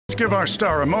give our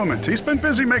star a moment. He's been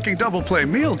busy making double play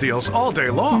meal deals all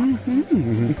day long.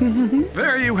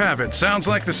 There you have it. Sounds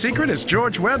like the secret is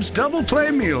George Webb's double play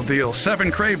meal deal.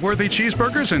 7 crave-worthy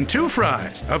cheeseburgers and 2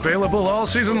 fries. Available all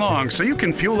season long so you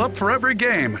can fuel up for every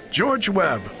game. George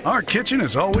Webb. Our kitchen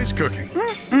is always cooking.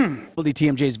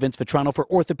 WTMJ's Vince Vitrano for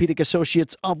Orthopedic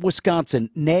Associates of Wisconsin.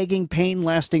 Nagging pain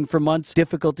lasting for months,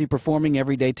 difficulty performing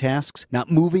everyday tasks, not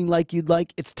moving like you'd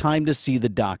like, it's time to see the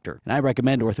doctor. And I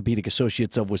recommend Orthopedic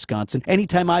Associates of Wisconsin.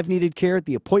 Anytime I've needed care,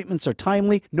 the appointments are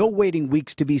timely, no waiting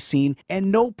weeks to be seen,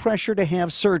 and no pressure to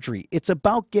have surgery. It's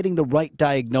about getting the right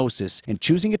diagnosis and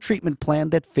choosing a treatment plan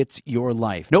that fits your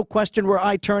life. No question where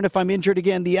I turn if I'm injured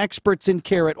again. The experts in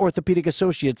care at Orthopedic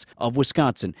Associates of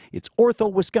Wisconsin. It's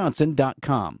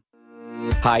orthowisconsin.com.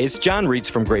 Hi, it's John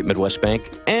Reitz from Great Midwest Bank,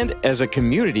 and as a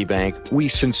community bank, we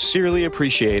sincerely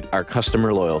appreciate our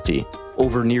customer loyalty.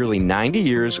 Over nearly 90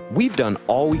 years, we've done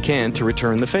all we can to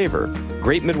return the favor.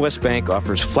 Great Midwest Bank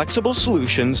offers flexible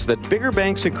solutions that bigger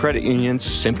banks and credit unions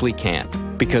simply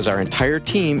can't, because our entire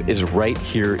team is right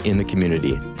here in the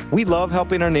community. We love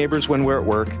helping our neighbors when we're at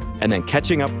work and then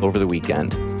catching up over the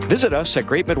weekend. Visit us at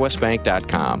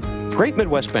greatmidwestbank.com. Great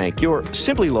Midwest Bank, your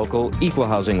simply local equal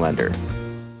housing lender.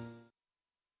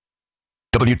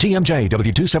 WTMJ,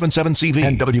 W277CV,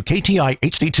 and WKTI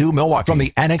HD2 Milwaukee from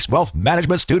the Annex Wealth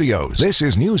Management Studios. This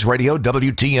is News Radio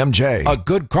WTMJ, a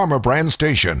Good Karma brand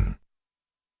station.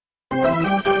 Get up!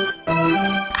 Get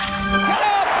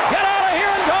out of here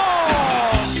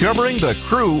and go! Covering the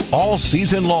Crew all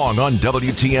season long on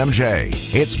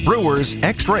WTMJ, it's Brewers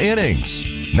Extra Innings.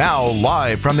 Now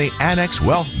live from the Annex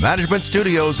Wealth Management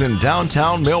Studios in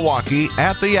downtown Milwaukee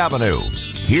at the Avenue.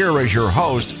 Here is your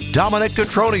host, Dominic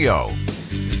Cotroneo.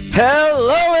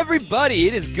 Hello, everybody.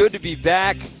 It is good to be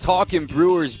back talking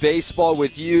Brewers baseball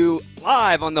with you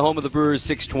live on the home of the Brewers,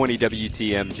 620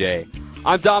 WTMJ.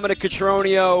 I'm Dominic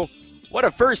Cotroneo. What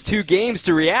a first 2 games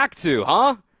to react to,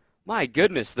 huh? My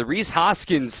goodness, the Rhys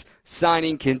Hoskins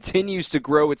signing continues to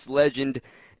grow its legend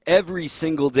every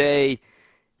single day.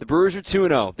 The Brewers are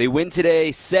 2-0. They win today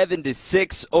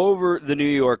 7-6 over the New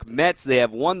York Mets. They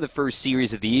have won the first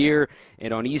series of the year,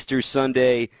 and on Easter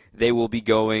Sunday, they will be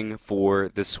going for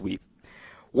the sweep.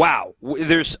 Wow,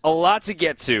 there's a lot to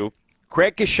get to.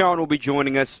 Craig Cashon will be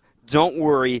joining us. Don't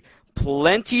worry,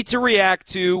 plenty to react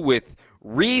to with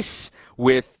Rhys,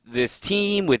 with this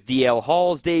team, with DL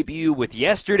Hall's debut, with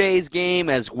yesterday's game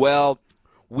as well.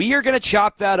 We are going to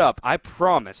chop that up, I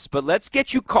promise. But let's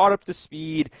get you caught up to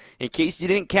speed in case you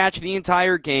didn't catch the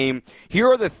entire game.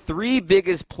 Here are the 3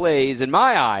 biggest plays, in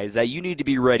my eyes, that you need to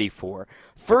be ready for.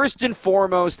 First and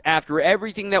foremost, after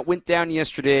everything that went down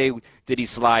yesterday, did he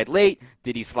slide late?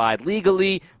 Did he slide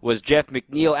legally? Was Jeff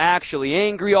McNeil actually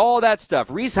angry? All that stuff.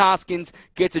 Rhys Hoskins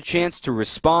gets a chance to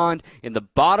respond in the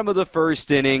bottom of the first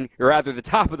inning, or rather the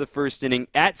top of the first inning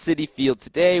at Citi Field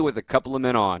today with a couple of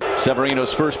men on.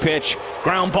 Severino's first pitch,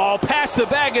 ground ball past the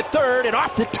bag at third and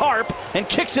off the tarp and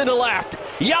kicks into left.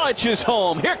 Yelich is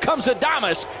home. Here comes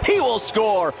Adames. He will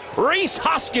score. Rhys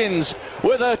Hoskins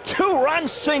with a 2-run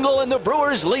single, and the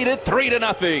Brewers lead it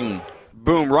 3-0.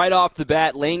 Boom, right off the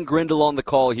bat, Lane Grindle on the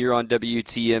call here on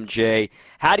WTMJ.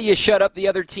 How do you shut up the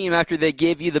other team after they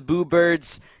give you the boo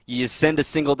birds? You just send a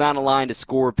single down the line to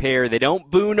score a pair. They don't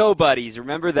boo nobodies.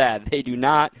 Remember that. They do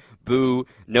not boo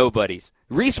nobodies.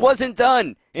 Rhys wasn't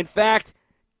done. In fact,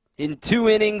 in 2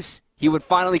 innings, he would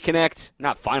finally connect.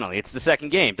 Not finally, it's the second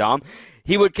game, Dom.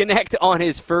 He would connect on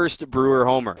his first Brewer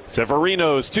homer.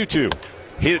 Severino's 2-2.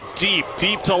 Hit deep,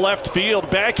 deep to left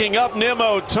field, backing up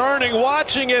Nimmo, turning,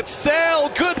 watching it sail,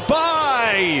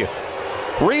 goodbye!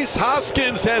 Rhys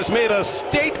Hoskins has made a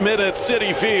statement at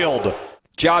Citi Field.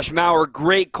 Josh Mauer,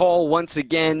 great call once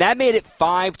again. That made it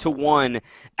 5-1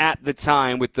 at the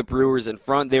time with the Brewers in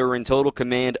front. They were in total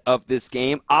command of this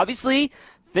game. Obviously,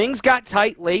 things got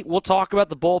tight late. We'll talk about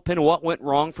the bullpen and what went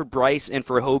wrong for Bryce and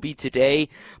for Hobie today.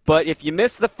 But if you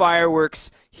missed the fireworks,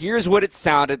 here's what it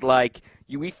sounded like.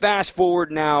 We fast forward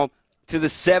now to the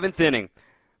 7th inning.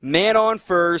 Man on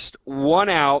first, 1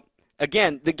 out.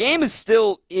 Again, the game is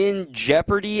still in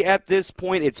jeopardy at this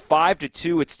point. It's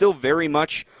 5-2. It's still very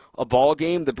much a ball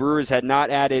game. The Brewers had not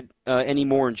added any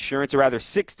more insurance, or rather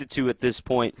 6-2 at this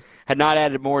point, had not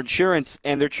added more insurance,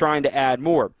 and they're trying to add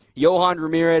more. Yohan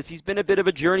Ramirez, he's been a bit of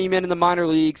a journeyman in the minor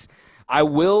leagues. I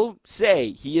will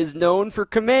say he is known for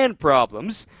command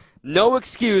problems. No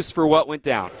excuse for what went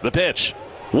down. The pitch.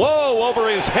 Whoa, over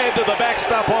his head to the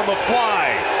backstop on the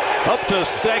fly. Up to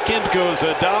second goes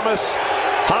Adames.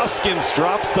 Hoskins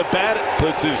drops the bat,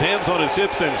 puts his hands on his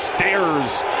hips, and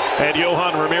stares at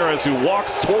Yohan Ramirez, who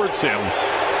walks towards him.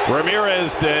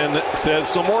 Ramirez then says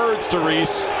some words to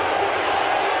Rhys.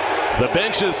 The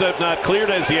benches have not cleared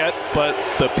as yet, but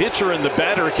the pitcher and the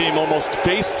batter came almost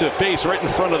face to face right in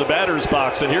front of the batter's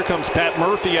box. And here comes Pat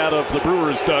Murphy out of the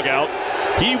Brewers dugout.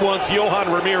 He wants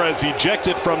Yohan Ramirez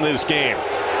ejected from this game.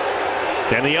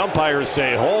 And the umpires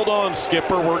say, hold on,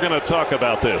 Skipper, we're going to talk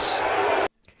about this.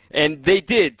 And they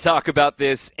did talk about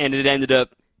this, and it ended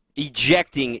up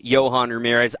ejecting Yohan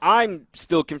Ramirez. I'm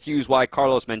still confused why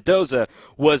Carlos Mendoza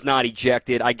was not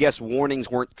ejected. I guess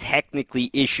warnings weren't technically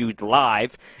issued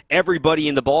live. Everybody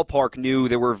in the ballpark knew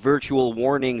there were virtual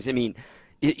warnings. I mean,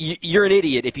 you're an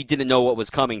idiot if you didn't know what was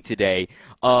coming today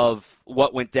of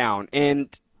what went down. And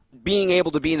being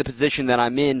able to be in the position that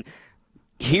I'm in,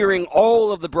 hearing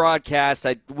all of the broadcasts,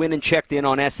 I went and checked in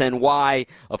on SNY.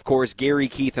 Of course, Gary,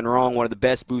 Keith, and Wrong, one of the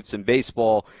best booths in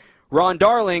baseball. Ron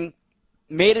Darling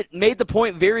made the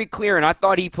point very clear, and I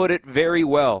thought he put it very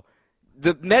well.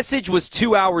 The message was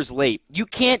 2 hours late. You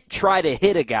can't try to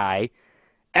hit a guy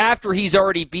after he's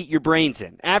already beat your brains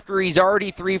in, after he's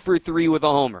already 3 for 3 with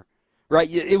a homer, right?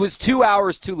 It was 2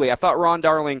 hours too late. I thought Ron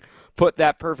Darling put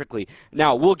that perfectly.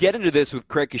 Now, we'll get into this with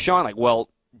Craig Kashan, like, well,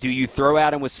 do you throw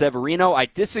at him with Severino? I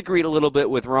disagreed a little bit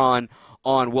with Ron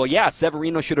on, well, yeah,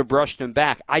 Severino should have brushed him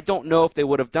back. I don't know if they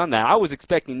would have done that. I was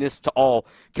expecting this to all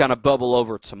kind of bubble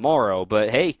over tomorrow, but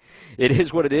hey, it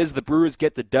is what it is. The Brewers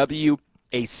get the W,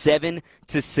 a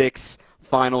 7-6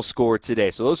 final score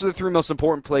today. So those are the three most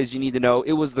important plays you need to know.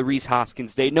 It was the Rhys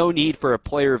Hoskins day. No need for a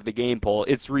player of the game poll.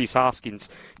 It's Rhys Hoskins,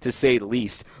 to say the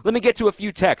least. Let me get to a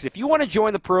few texts. If you want to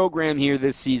join the program here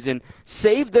this season,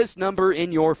 save this number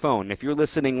in your phone if you're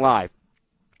listening live.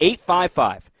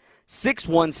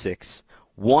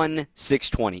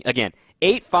 855-616-1620. Again,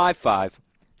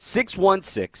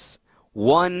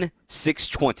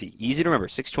 855-616-1620. Easy to remember,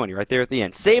 620 right there at the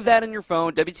end. Save that in your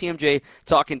phone, WTMJ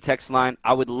Talking Text Line.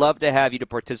 I would love to have you to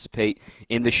participate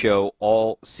in the show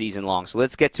all season long. So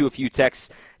let's get to a few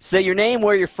texts. Say your name,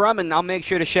 where you're from, and I'll make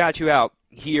sure to shout you out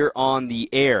here on the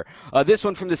air. This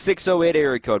one from the 608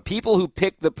 area code. People who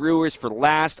pick the Brewers for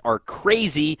last are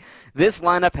crazy. This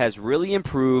lineup has really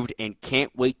improved and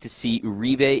can't wait to see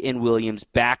Uribe and Williams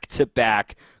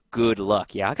back-to-back. Good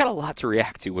luck. Yeah, I got a lot to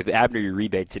react to with Abner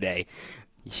Uribe today.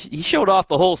 He showed off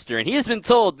the holster, and he has been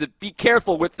told to be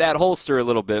careful with that holster a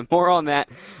little bit. More on that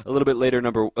a little bit later. A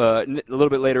little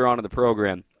bit later on in the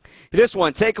program. This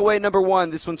one, takeaway number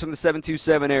one. This one's from the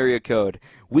 727 area code.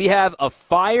 We have a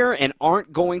fire and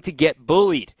aren't going to get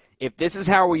bullied. If this is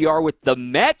how we are with the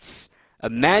Mets,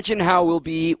 imagine how we'll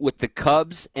be with the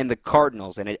Cubs and the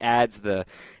Cardinals. And it adds the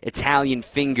Italian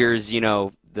fingers,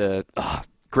 the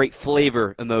great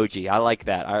flavor emoji. I like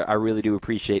that. I really do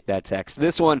appreciate that text.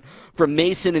 This one from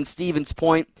Mason and Stevens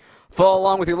Point. Follow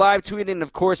along with your live tweeting, and,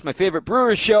 of course, my favorite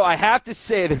Brewers show. I have to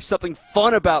say there's something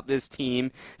fun about this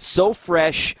team. So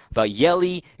fresh about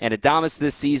Yelly and Adames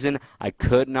this season. I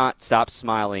could not stop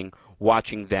smiling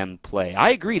watching them play. I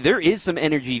agree. There is some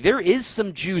energy. There is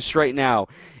some juice right now.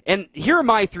 And here are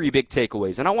my three big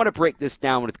takeaways, and I want to break this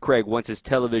down with Craig once his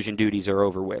television duties are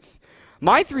over with.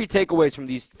 My three takeaways from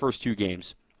these first two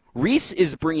games. Rhys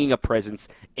is bringing a presence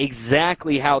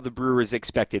exactly how the Brewers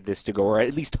expected this to go, or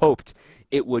at least hoped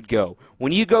it would go.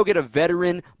 When you go get a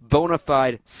veteran, bona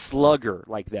fide slugger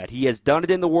like that, he has done it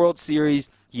in the World Series,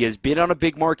 he has been on a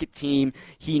big market team,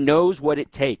 he knows what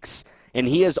it takes, and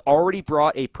he has already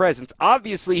brought a presence.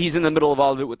 Obviously, he's in the middle of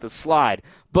all of it with the slide,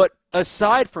 but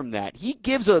aside from that, he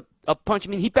gives a punch. I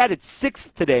mean, he batted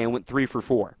sixth today and went 3 for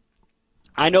 4.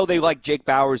 I know they like Jake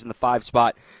Bauers in the 5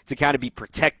 spot to kind of be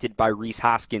protected by Rhys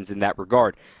Hoskins in that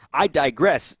regard. I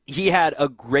digress. He had a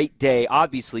great day,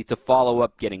 obviously, to follow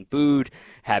up getting booed,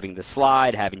 having the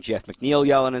slide, having Jeff McNeil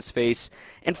yell in his face,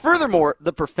 and furthermore,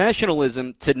 the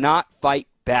professionalism to not fight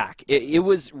back. It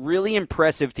was really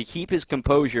impressive to keep his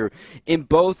composure in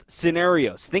both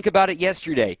scenarios. Think about it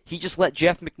yesterday. He just let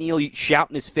Jeff McNeil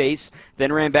shout in his face,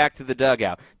 then ran back to the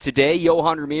dugout. Today,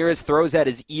 Yohan Ramirez throws at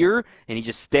his ear, and he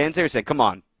just stands there and said, come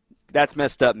on, that's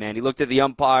messed up, man. He looked at the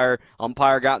umpire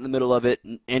got in the middle of it,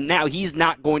 and now he's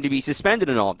not going to be suspended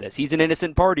in all of this. He's an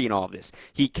innocent party in all of this.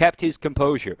 He kept his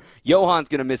composure. Yohan's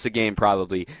going to miss a game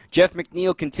probably. Jeff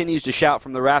McNeil continues to shout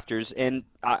from the rafters, and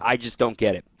I just don't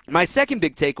get it. My second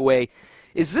big takeaway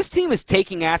is this team is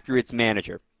taking after its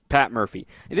manager, Pat Murphy.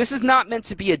 This is not meant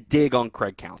to be a dig on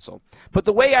Craig Counsell, but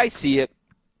the way I see it,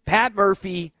 Pat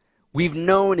Murphy, we've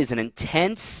known, is an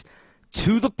intense,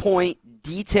 to-the-point,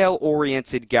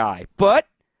 detail-oriented guy. But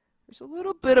there's a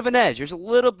little bit of an edge. There's a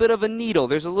little bit of a needle.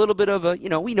 There's a little bit of a,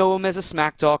 we know him as a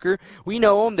smack talker. We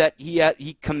know him that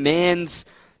he commands,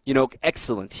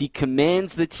 excellence. He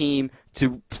commands the team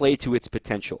to play to its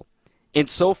potential. And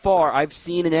so far, I've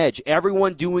seen an edge.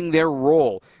 Everyone doing their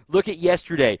role. Look at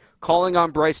yesterday, calling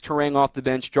on Bryce Terang off the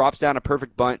bench, drops down a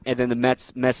perfect bunt, and then the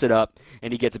Mets mess it up,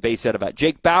 and he gets a base out of it.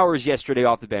 Jake Bauers yesterday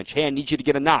off the bench. Hey, I need you to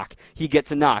get a knock. He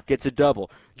gets a knock, gets a double.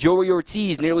 Joey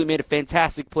Ortiz nearly made a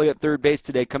fantastic play at third base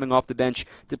today coming off the bench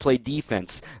to play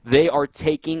defense. They are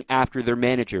taking after their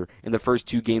manager in the first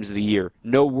 2 games of the year.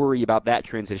 No worry about that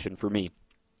transition for me.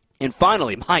 And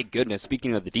finally, my goodness,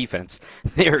 speaking of the defense,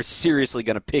 they are seriously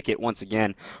going to pick it once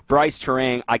again. Bryce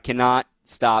Terang, I cannot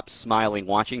stop smiling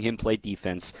watching him play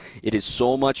defense. It is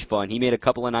so much fun. He made a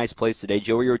couple of nice plays today.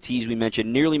 Joey Ortiz, we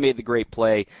mentioned, nearly made the great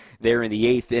play there in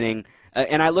the 8th inning.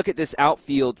 And I look at this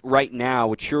outfield right now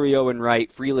with Churio in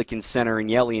right, Frelick in center,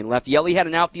 and Yelly in left. Yelly had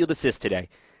an outfield assist today.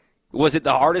 Was it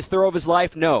the hardest throw of his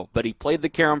life? No, but he played the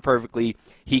carom perfectly.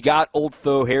 He got old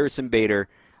foe Harrison Bader.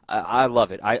 I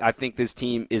love it. I think this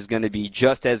team is going to be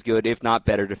just as good, if not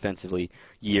better, defensively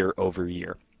year over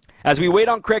year. As we wait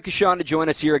on Craig Kashan to join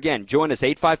us here again, join us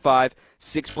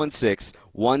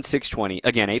 855-616-1620.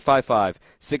 Again,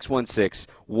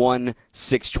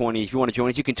 855-616-1620. If you want to join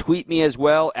us, you can tweet me as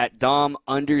well at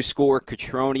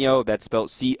Dom_Catronio. That's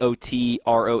spelled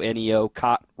C-O-T-R-O-N-E-O,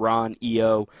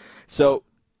 Cotron-E-O. So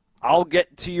I'll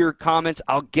get to your comments.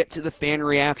 I'll get to the fan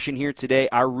reaction here today.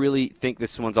 I really think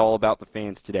this one's all about the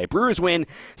fans today. Brewers win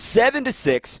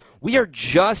 7-6. We are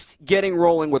just getting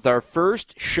rolling with our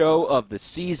first show of the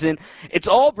season. It's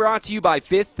all brought to you by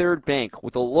Fifth Third Bank,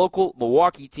 with a local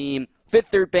Milwaukee team. Fifth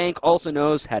Third Bank also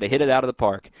knows how to hit it out of the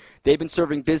park. They've been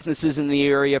serving businesses in the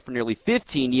area for nearly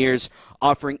 15 years,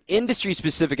 offering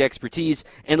industry-specific expertise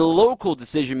and local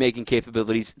decision-making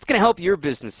capabilities. It's going to help your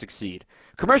business succeed.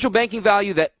 Commercial banking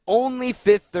value that only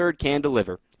Fifth Third can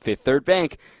deliver. Fifth Third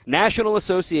Bank, National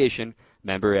Association,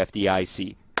 member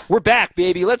FDIC. We're back,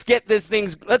 baby. Let's get this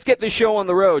show on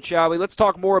the road, shall we? Let's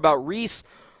talk more about Reese,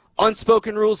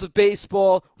 unspoken rules of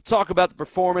baseball. We'll talk about the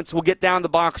performance. We'll get down the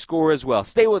box score as well.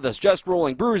 Stay with us. Just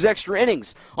rolling. Brewers Extra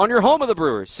Innings on your home of the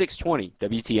Brewers, 620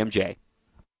 WTMJ.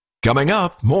 Coming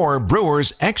up, more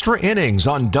Brewers Extra Innings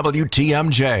on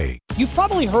WTMJ. You've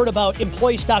probably heard about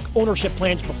employee stock ownership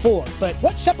plans before, but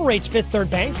what separates Fifth Third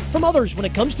Bank from others when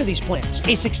it comes to these plans?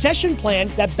 A succession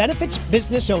plan that benefits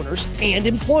business owners and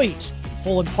employees.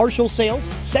 Full and partial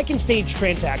sales, second stage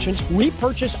transactions,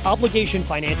 repurchase obligation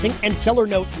financing, and seller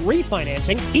note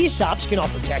refinancing, ESOPs can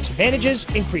offer tax advantages,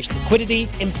 increased liquidity,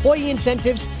 employee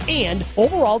incentives, and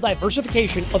overall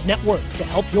diversification of net worth to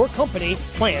help your company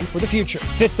plan for the future.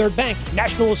 Fifth Third Bank,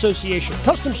 National Association.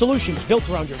 Custom solutions built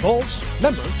around your goals.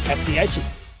 Member FDIC.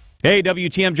 Hey,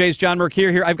 WTMJ's John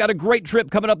Mercure here. I've got a great trip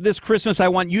coming up this Christmas. I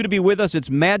want you to be with us. It's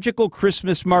Magical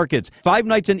Christmas Markets. 5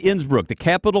 nights in Innsbruck, the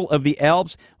capital of the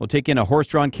Alps. We'll take in a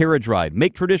horse-drawn carriage ride,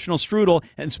 make traditional strudel,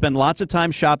 and spend lots of time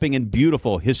shopping in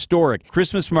beautiful, historic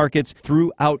Christmas markets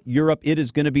throughout Europe. It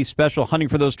is going to be special, hunting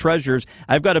for those treasures.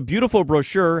 I've got a beautiful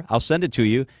brochure. I'll send it to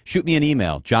you. Shoot me an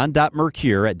email,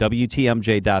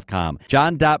 john.mercure@WTMJ.com.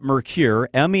 John.Mercure,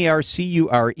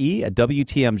 M-E-R-C-U-R-E at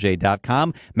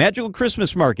WTMJ.com. Magical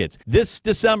Christmas Markets. This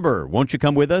December. Won't you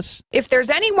come with us? If there's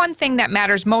any one thing that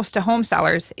matters most to home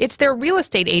sellers, it's their real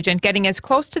estate agent getting as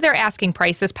close to their asking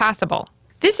price as possible.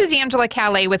 This is Angela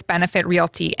Calais with Benefit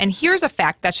Realty, and here's a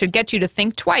fact that should get you to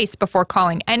think twice before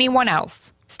calling anyone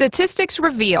else. Statistics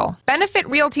reveal Benefit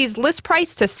Realty's list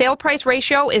price to sale price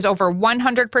ratio is over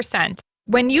 100%.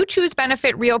 When you choose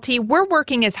Benefit Realty, we're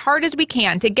working as hard as we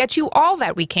can to get you all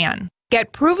that we can.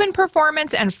 Get proven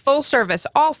performance and full service,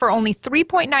 all for only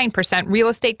 3.9% real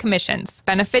estate commissions.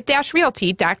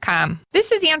 Benefit-realty.com.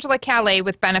 This is Angela Calais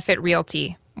with Benefit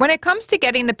Realty. When it comes to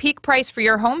getting the peak price for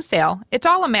your home sale, it's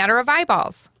all a matter of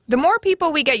eyeballs. The more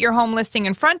people we get your home listing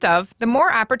in front of, the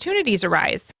more opportunities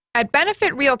arise. At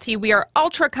Benefit Realty, we are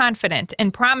ultra confident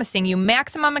in promising you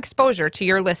maximum exposure to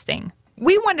your listing.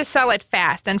 We want to sell it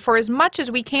fast and for as much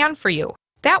as we can for you.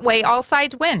 That way, all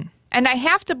sides win. And I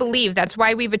have to believe that's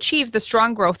why we've achieved the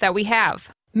strong growth that we have.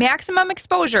 Maximum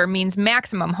exposure means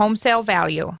maximum home sale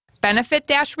value.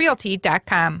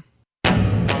 Benefit-realty.com.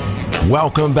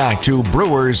 Welcome back to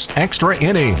Brewers Extra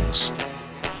Innings.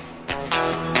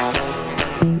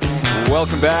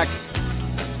 Welcome back.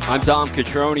 I'm Dom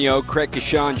Catronio. Craig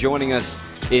Kashan joining us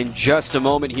in just a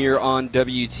moment here on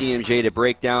WTMJ to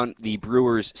break down the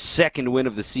Brewers' second win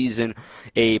of the season.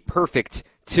 A perfect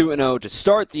 2-0 to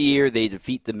start the year. They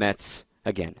defeat the Mets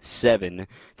again,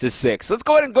 7-6. Let's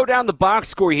go ahead and go down the box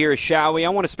score here, shall we? I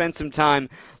want to spend some time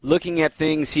looking at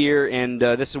things here, and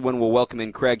this is when we'll welcome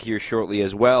in Craig here shortly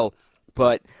as well.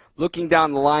 But looking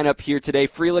down the lineup here today,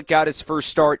 Frelick got his first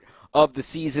start of the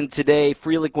season today.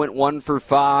 Frelick went 1 for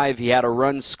 5. He had a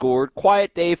run scored.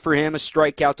 Quiet day for him, a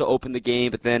strikeout to open the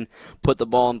game, but then put the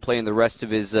ball in play in the rest of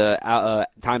his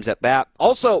times at bat.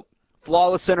 Also,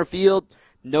 flawless center field.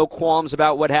 no qualms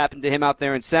about what happened to him out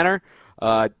there in center.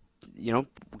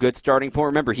 Good starting point.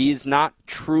 Remember, he's not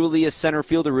truly a center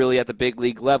fielder really at the big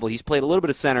league level. He's played a little bit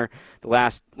of center the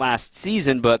last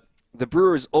season, but the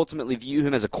Brewers ultimately view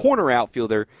him as a corner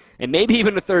outfielder and maybe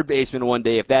even a third baseman one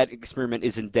day if that experiment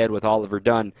isn't dead with Oliver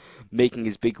Dunn making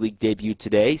his big league debut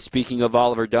today. Speaking of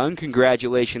Oliver Dunn,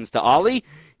 congratulations to Ollie.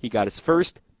 He got his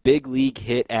first big league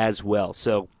hit as well.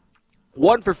 So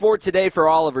 1 for 4 today for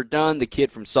Oliver Dunn, the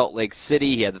kid from Salt Lake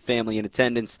City. He had the family in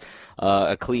attendance.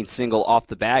 A clean single off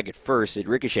the bag at first. It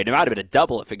ricocheted. It might have been a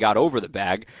double if it got over the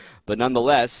bag. But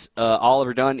nonetheless,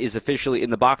 Oliver Dunn is officially in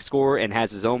the box score and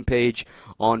has his own page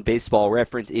on Baseball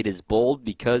Reference. It is bold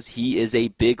because he is a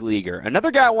big leaguer.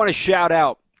 Another guy I want to shout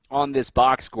out on this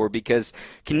box score because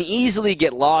can easily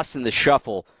get lost in the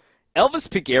shuffle, Elvis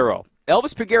Peguero.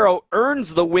 Elvis Peguero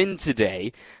earns the win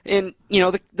today. And,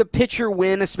 the pitcher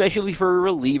win, especially for a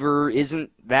reliever,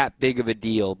 isn't that big of a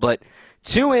deal. But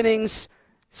 2 innings,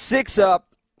 6 up,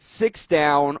 6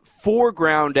 down, 4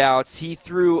 ground outs. He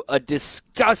threw a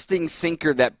disgusting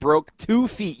sinker that broke 2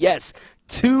 feet. Yes,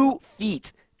 2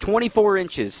 feet. 24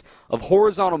 inches of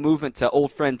horizontal movement to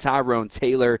old friend Tyrone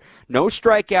Taylor. No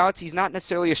strikeouts. He's not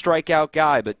necessarily a strikeout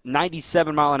guy, but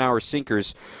 97-mile-an-hour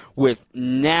sinkers with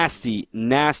nasty,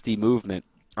 nasty movement.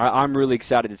 I'm really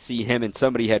excited to see him, and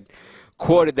somebody had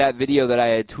quoted that video that I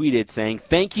had tweeted saying,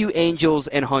 "Thank you, Angels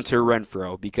and Hunter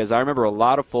Renfroe," because I remember a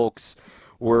lot of folks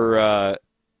were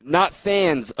not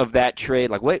fans of that trade.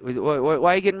 Like, wait,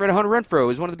 why are you getting rid of Hunter Renfroe? He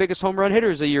was one of the biggest home run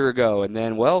hitters a year ago. And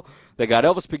then, well, they got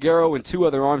Elvis Peguero and 2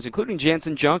 other arms, including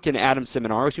Jansen Junk and Adam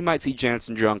Seminaris. We might see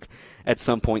Jansen Junk at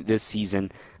some point this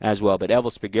season as well. But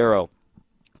Elvis Peguero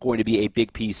going to be a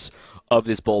big piece of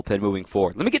this bullpen moving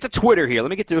forward. Let me get to Twitter here.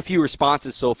 Let me get to a few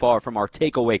responses so far from our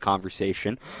takeaway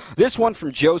conversation. This one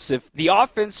from Joseph. The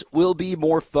offense will be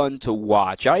more fun to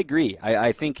watch. I agree.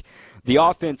 I think the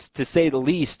offense, to say the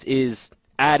least, is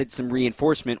added some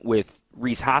reinforcement with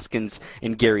Rhys Hoskins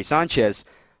and Gary Sanchez,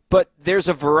 but there's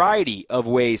a variety of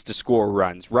ways to score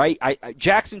runs, right?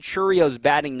 Jackson Churrio's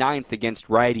batting 9th against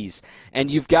righties, and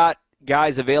you've got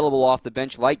guys available off the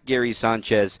bench like Gary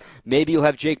Sanchez. Maybe you'll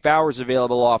have Jake Bauers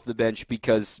available off the bench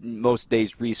because most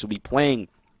days Rhys will be playing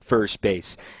first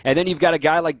base. And then you've got a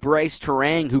guy like Bryce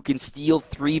Terang who can steal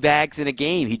 3 bags in a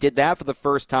game. He did that for the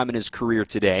first time in his career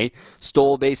today.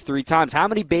 Stole a base 3 times. How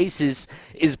many bases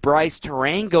is Bryce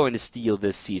Terang going to steal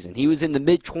this season? He was in the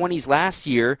mid-20s last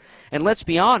year, and let's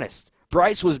be honest,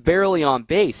 Bryce was barely on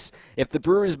base. If the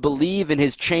Brewers believe in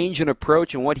his change in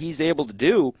approach and what he's able to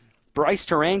do, Bryce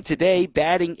Terang today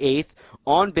batting 8th,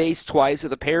 on base twice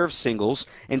with a pair of singles,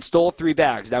 and stole 3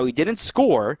 bags. Now, he didn't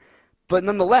score, but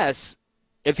nonetheless,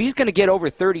 if he's going to get over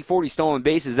 30, 40 stolen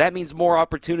bases, that means more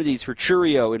opportunities for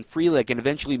Churrio and Frelick and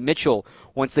eventually Mitchell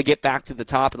once they get back to the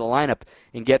top of the lineup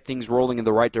and get things rolling in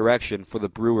the right direction for the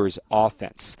Brewers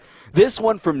offense. This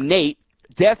one from Nate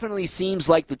definitely seems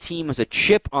like the team has a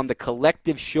chip on the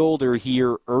collective shoulder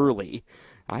here early.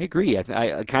 I agree.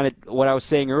 I kind of what I was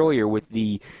saying earlier with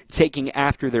the taking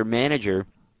after their manager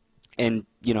and,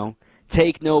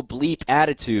 take no bleep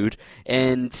attitude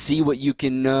and see what you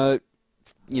can, I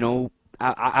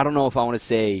don't know if I want to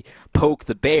say poke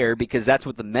the bear because that's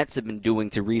what the Mets have been doing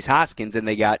to Rhys Hoskins and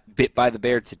they got bit by the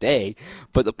bear today.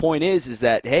 But the point is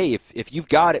that, hey, if you've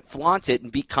got it, flaunt it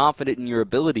and be confident in your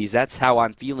abilities. That's how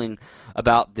I'm feeling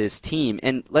about this team.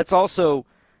 And let's also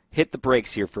hit the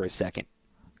brakes here for a second.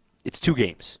 It's 2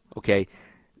 games, okay?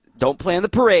 Don't plan the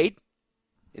parade.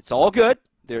 It's all good.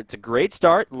 It's a great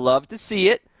start. Love to see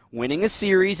it. Winning a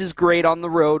series is great on the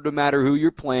road no matter who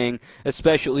you're playing,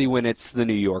 especially when it's the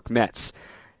New York Mets.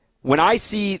 When I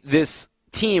see this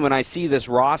team, when I see this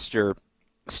roster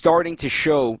starting to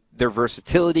show their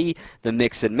versatility, the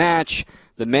mix and match,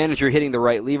 the manager hitting the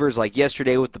right levers like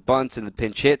yesterday with the bunts and the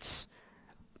pinch hits,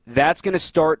 that's going to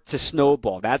start to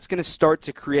snowball. That's going to start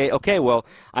to create, okay, well,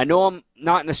 I know I'm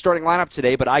not in the starting lineup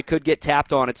today, but I could get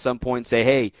tapped on at some point and say,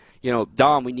 hey,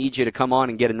 Dom, we need you to come on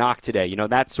and get a knock today.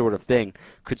 That sort of thing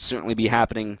could certainly be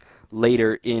happening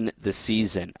later in the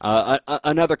season.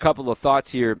 Another couple of thoughts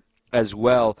here as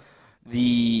well.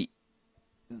 My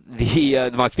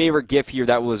favorite GIF here,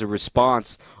 that was a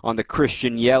response on the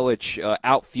Christian Yelich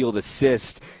outfield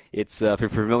assist. It's, if you're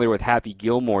familiar with Happy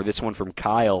Gilmore, this one from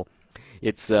Kyle.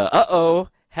 It's,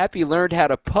 Happy learned how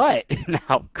to putt.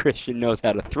 Now Christian knows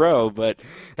how to throw, but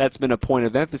that's been a point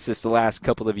of emphasis the last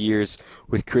couple of years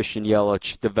with Christian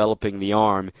Yelich developing the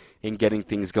arm and getting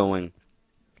things going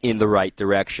in the right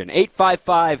direction.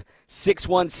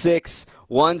 855-616-1037,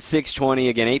 1620.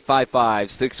 Again,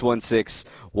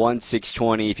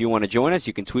 855-616-1620. If you want to join us,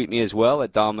 you can tweet me as well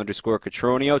at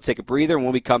Dom_Catronio. Take a breather, and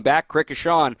when we come back, Crick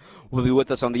Kashan will be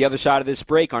with us on the other side of this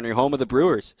break on your home of the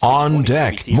Brewers. On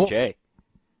deck. WTMJ.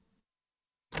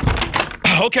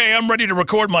 Okay, I'm ready to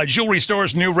record my jewelry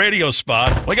store's new radio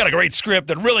spot. We got a great script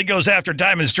that really goes after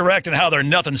Diamonds Direct and how they're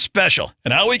nothing special,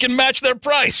 and how we can match their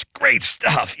price. Great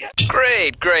stuff. Yeah.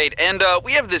 Great. And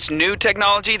we have this new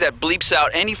technology that bleeps out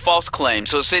any false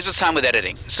claims, so it saves us time with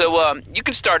editing. So you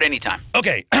can start anytime.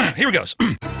 Okay, here it goes.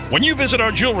 When you visit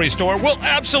our jewelry store, we'll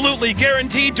absolutely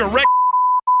guarantee direct.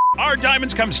 Our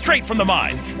diamonds come straight from the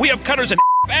mine. We have cutters and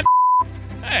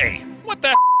Hey, what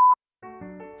the?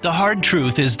 The hard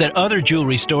truth is that other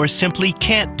jewelry stores simply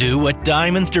can't do what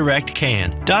Diamonds Direct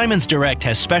can. Diamonds Direct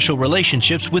has special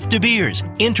relationships with De Beers,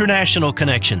 international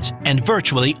connections, and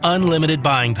virtually unlimited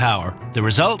buying power. The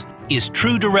result is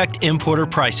true direct importer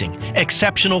pricing,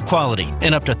 exceptional quality,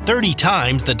 and up to 30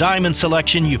 times the diamond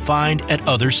selection you find at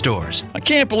other stores. I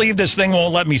can't believe this thing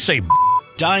won't let me say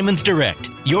Diamonds Direct.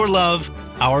 Your love,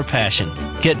 our passion.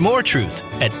 Get more truth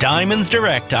at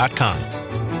diamondsdirect.com.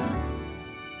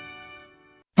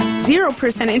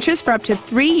 0% interest for up to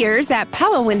 3 years at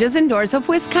Pella Windows and Doors of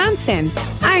Wisconsin.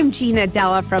 I'm Gina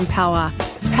Della from Pella.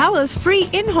 Pella's free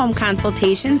in-home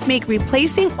consultations make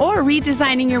replacing or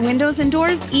redesigning your windows and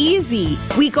doors easy.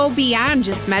 We go beyond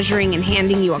just measuring and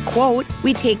handing you a quote.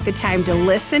 We take the time to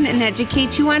listen and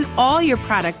educate you on all your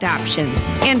product options.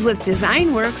 And with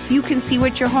DesignWorks, you can see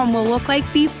what your home will look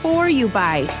like before you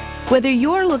buy. Whether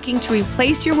you're looking to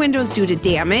replace your windows due to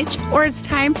damage or it's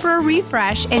time for a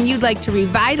refresh and you'd like to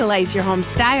revitalize your home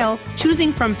style,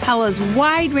 choosing from Pella's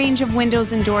wide range of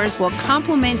windows and doors will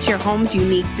complement your home's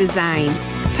unique design.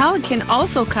 Pella can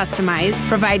also customize,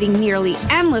 providing nearly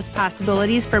endless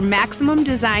possibilities for maximum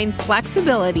design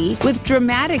flexibility with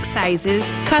dramatic sizes,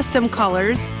 custom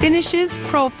colors, finishes,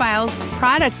 profiles,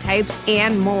 product types,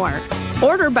 and more.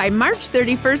 Order by March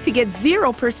 31st to get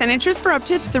 0% interest for up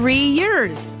to 3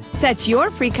 years. Set your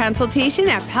free consultation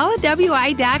at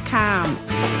PellaWI.com.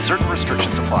 Certain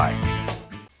restrictions apply.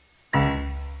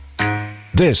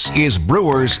 This is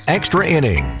Brewers Extra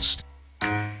Innings.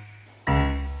 Now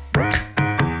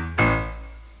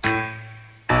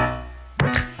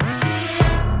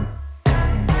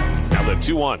the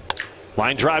 2-1.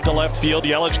 Line drive to left field.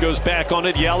 Yelich goes back on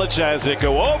it. Yelich has it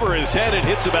go over his head and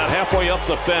hits about halfway up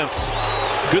the fence.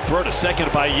 Good throw to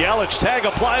second by Yelich. Tag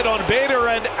applied on Bader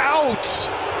and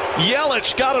out.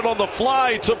 Yelich got it on the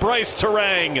fly to Bryce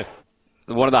Terang.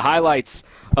 One of the highlights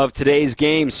of today's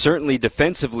game, certainly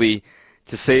defensively,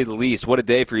 to say the least. What a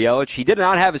day for Yelich. He did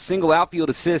not have a single outfield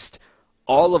assist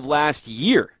all of last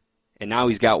year, and now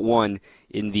he's got one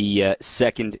in the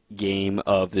second game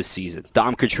of the season.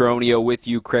 Dom Catronio with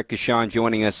you. Crick Kashan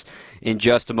joining us in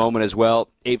just a moment as well.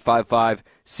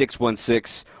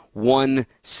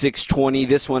 855-616-1620.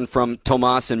 This one from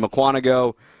Tomas and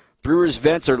Maquanago. Brewers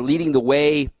vets are leading the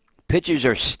way. Pitchers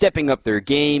are stepping up their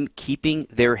game, keeping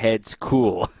their heads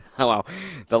cool. Oh, wow.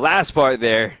 The last part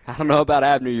there, I don't know about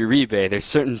Abner Uribe. There's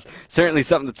certainly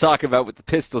something to talk about with the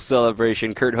pistol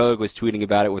celebration. Kurt Hogue was tweeting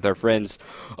about it with our friends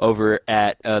over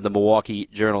at the Milwaukee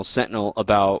Journal-Sentinel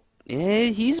about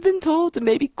he's been told to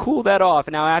maybe cool that off.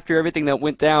 Now, after everything that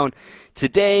went down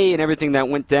today and everything that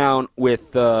went down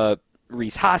with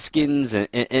Rhys Hoskins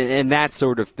and that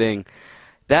sort of thing,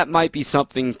 that might be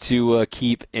something to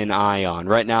keep an eye on.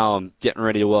 Right now, I'm getting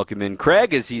ready to welcome in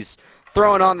Craig as he's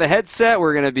throwing on the headset.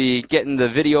 We're going to be getting the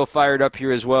video fired up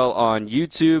here as well on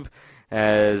YouTube.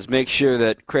 As make sure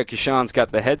that Crick Kashan's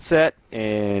got the headset.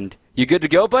 And you good to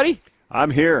go, buddy?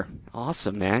 I'm here.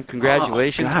 Awesome, man.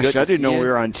 Congratulations. Oh, gosh, good to I didn't know you. we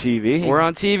were on TV. We're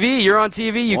on TV. You're on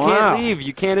TV. You can't leave.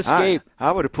 You can't escape.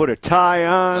 I would have put a tie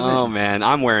on. Oh, man.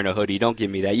 I'm wearing a hoodie. Don't give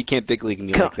me that. You can't big league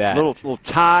me like that. Little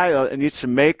tie. I need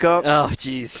some makeup. Oh,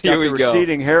 jeez. Here we go. Got the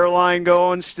receding hairline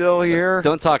going still here.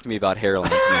 Don't talk to me about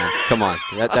hairlines, man. Come on.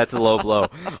 That's a low blow.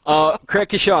 Crick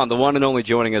Kashan, the one and only,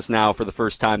 joining us now for the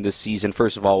first time this season.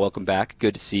 First of all, welcome back.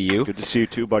 Good to see you. Good to see you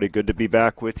too, buddy. Good to be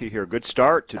back with you here. Good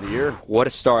start to the year. What a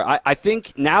start. I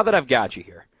think now that I've got you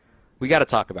here, we got to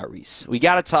talk about Rhys. We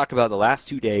got to talk about the last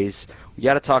 2 days. We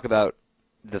got to talk about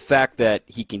the fact that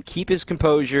he can keep his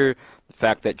composure, the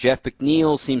fact that Jeff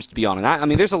McNeil seems to be on. And I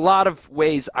mean, there's a lot of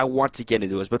ways I want to get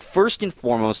into this, but first and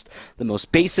foremost, the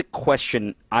most basic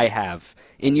question I have,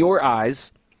 in your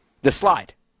eyes, the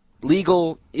slide.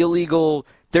 Legal, illegal,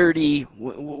 dirty,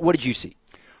 what did you see?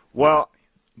 Well,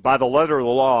 by the letter of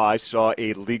the law, I saw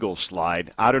a legal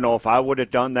slide. I don't know if I would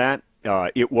have done that.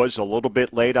 It was a little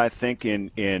bit late, I think,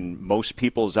 in most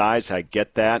people's eyes. I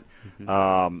get that.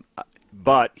 Mm-hmm.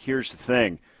 But here's the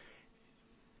thing.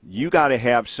 you got to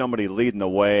have somebody leading the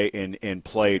way and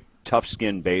play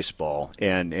tough-skin baseball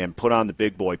and put on the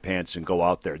big boy pants and go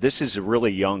out there. This is a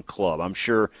really young club. I'm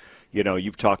sure,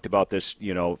 you've talked about this,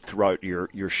 throughout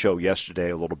your show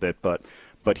yesterday a little bit.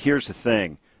 But here's the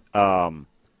thing.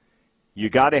 You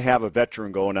got to have a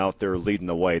veteran going out there leading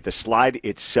the way. The slide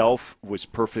itself was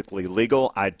perfectly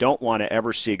legal. I don't want to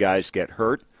ever see guys get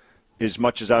hurt, as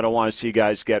much as I don't want to see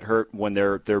guys get hurt when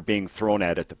they're being thrown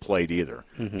at the plate either.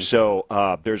 Mm-hmm. So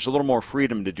there's a little more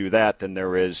freedom to do that than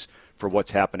there is for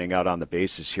what's happening out on the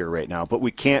bases here right now. But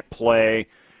we can't play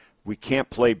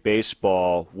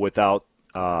baseball without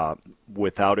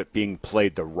it being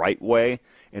played the right way,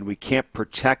 and we can't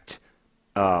protect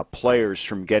players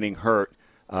from getting hurt.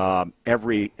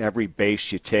 Every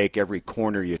base you take, every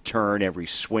corner you turn, every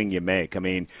swing you make. I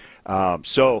mean,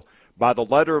 so by the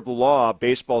letter of the law,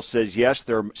 baseball says, yes,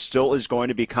 there still is going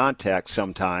to be contact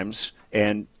sometimes,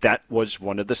 and that was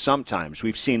one of the sometimes.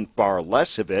 We've seen far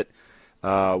less of it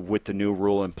with the new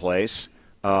rule in place,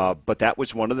 but that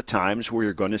was one of the times where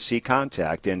you're going to see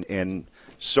contact. And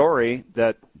sorry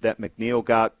that McNeil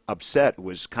got upset. It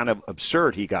was kind of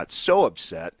absurd. He got so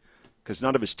upset because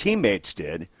none of his teammates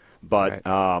did. But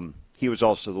he was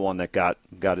also the one that got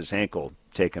his ankle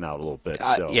taken out a little bit.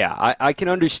 So. I can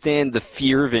understand the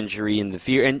fear of injury and the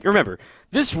fear. And remember,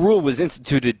 this rule was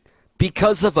instituted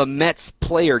because of a Mets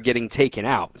player getting taken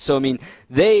out. So, I mean,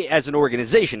 they, as an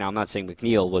organization, now I'm not saying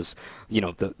McNeil was,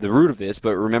 the root of this,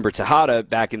 but remember Tejada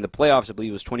back in the playoffs, I believe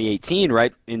it was 2018,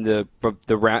 right, in the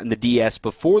round in the DS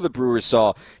before the Brewers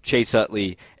saw Chase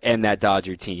Utley and that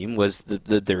Dodger team was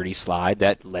the dirty slide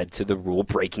that led to the rule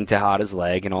breaking Tejada's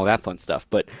leg and all that fun stuff.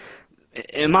 But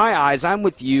in my eyes, I'm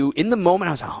with you. In the moment,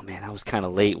 I was like, oh, man, that was kind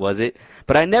of late, was it?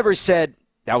 But I never said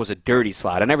that was a dirty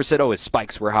slide. I never said, oh, his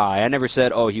spikes were high. I never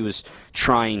said, oh, he was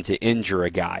trying to injure a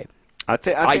guy. I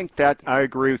think that I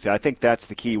agree with you. I think that's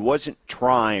the key. He wasn't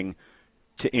trying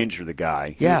to injure the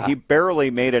guy. He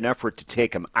barely made an effort to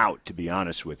take him out, to be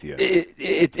honest with you.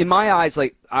 It's in my eyes,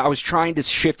 like I was trying to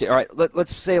shift it. All right,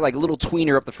 let's say like a little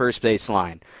tweener up the first base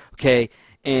line, okay?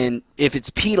 And if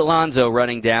it's Pete Alonso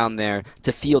running down there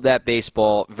to field that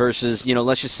baseball versus,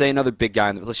 let's just say another big guy,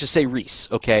 let's just say Reese,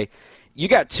 okay? You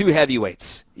got two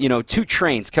heavyweights, two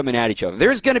trains coming at each other.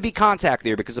 There's going to be contact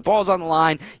there because the ball's on the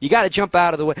line. You got to jump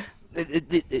out of the way.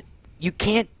 You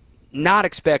can't not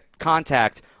expect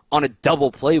contact on a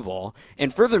double play ball.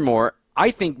 And furthermore,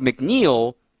 I think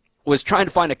McNeil was trying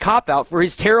to find a cop-out for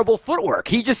his terrible footwork.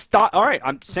 He just thought, all right,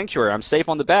 I'm sanctuary. I'm safe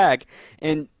on the bag.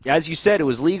 And as you said, it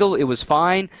was legal. It was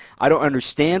fine. I don't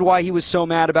understand why he was so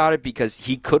mad about it because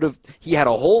he had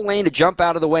a whole lane to jump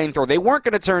out of the way and throw. They weren't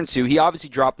going to turn to. He obviously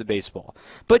dropped the baseball.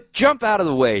 But jump out of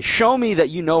the way. Show me that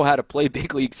you know how to play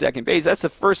big league second base. That's the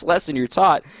first lesson you're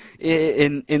taught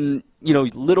in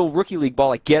little rookie league ball.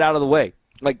 Like, get out of the way.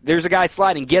 Like, there's a guy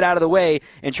sliding, get out of the way,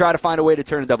 and try to find a way to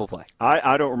turn a double play.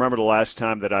 I don't remember the last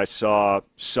time that I saw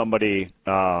somebody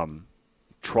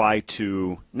try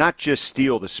to not just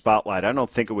steal the spotlight. I don't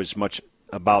think it was much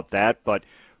about that, but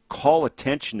call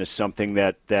attention to something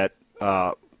that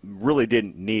really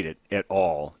didn't need it at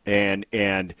all. And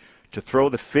to throw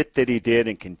the fit that he did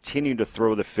and continue to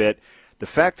throw the fit, the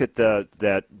fact that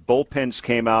that bullpens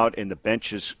came out and the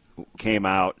benches came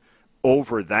out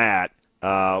over that,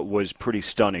 was pretty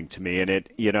stunning to me. And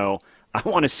I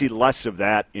want to see less of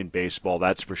that in baseball,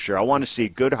 that's for sure. I want to see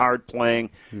good hard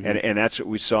playing, and that's what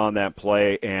we saw in that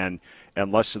play, and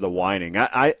less of the whining.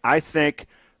 I think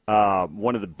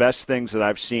one of the best things that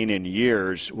I've seen in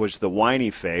years was the whiny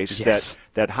face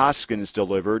that Hoskins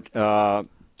delivered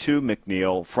to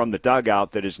McNeil from the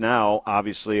dugout that is now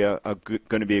obviously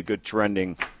going to be a good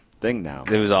trending thing now.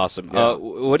 It was awesome. Yeah.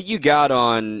 What do you got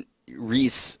on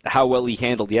Reese, how well he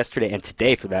handled yesterday and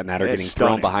today, for that matter, getting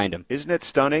thrown behind him? Isn't it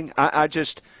stunning?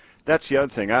 That's the other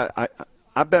thing.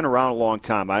 I've been around a long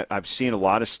time. I've seen a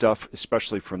lot of stuff,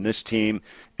 especially from this team,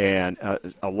 and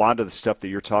a lot of the stuff that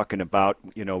you're talking about,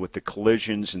 with the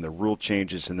collisions and the rule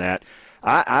changes and that.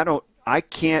 I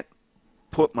can't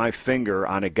put my finger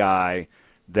on a guy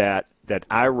that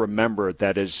I remember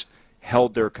that has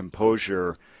held their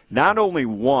composure not only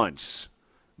once,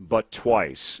 but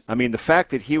twice. I mean, the fact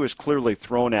that he was clearly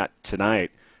thrown at tonight,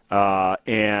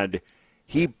 and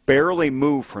he barely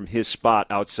moved from his spot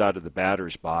outside of the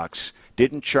batter's box,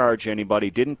 didn't charge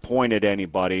anybody, didn't point at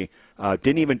anybody,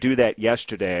 didn't even do that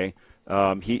yesterday.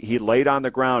 He laid on the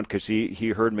ground because he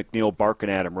heard McNeil barking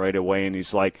at him right away, and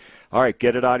he's like, all right,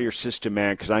 get it out of your system,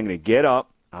 man, because I'm going to get up,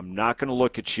 I'm not going to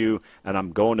look at you, and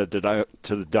I'm going to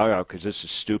the dugout because this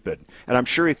is stupid. And I'm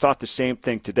sure he thought the same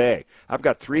thing today. I've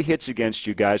got 3 hits against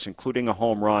you guys, including a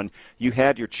home run. You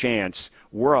had your chance.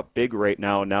 We're up big right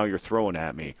now, and now you're throwing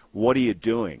at me. What are you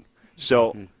doing?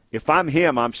 So if I'm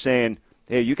him, I'm saying,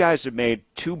 hey, you guys have made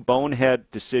 2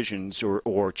 bonehead decisions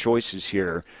or choices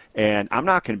here, and I'm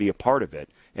not going to be a part of it.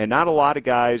 And not a lot of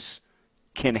guys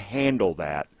can handle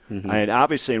that. And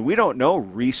obviously, we don't know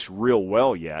Reese real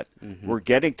well yet. We're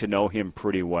getting to know him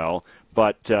pretty well,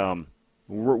 but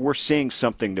we're seeing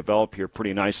something develop here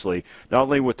pretty nicely, not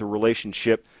only with the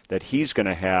relationship that he's going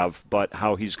to have, but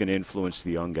how he's going to influence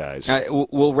the young guys.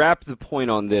 We'll wrap the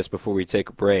point on this before we take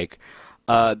a break.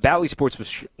 Valley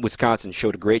Sports Wisconsin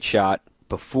showed a great shot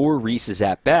before Reese's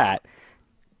at-bat.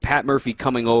 Pat Murphy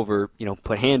coming over,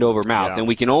 put hand over mouth, and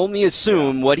we can only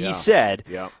assume what he said.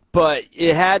 But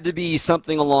it had to be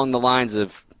something along the lines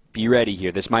of, be ready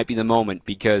here. This might be the moment,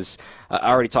 because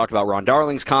I already talked about Ron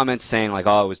Darling's comments saying, it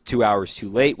was 2 hours too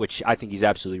late, which I think he's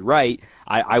absolutely right.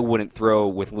 I wouldn't throw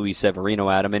with Luis Severino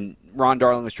at him. And Ron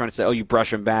Darling was trying to say, you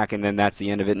brush him back, and then that's the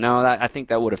end of it. No, I think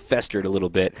that would have festered a little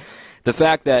bit. The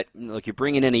fact that, you're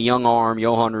bringing in a young arm,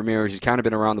 Yohan Ramirez, who's kind of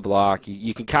been around the block,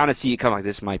 you can kind of see it come like,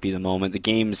 this might be the moment. The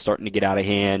game is starting to get out of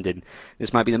hand, and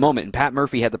this might be the moment. And Pat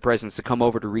Murphy had the presence to come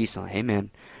over to Reese and, hey,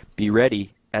 man, be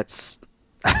ready.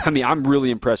 I'm really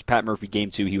impressed. Pat Murphy, game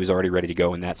 2, he was already ready to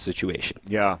go in that situation.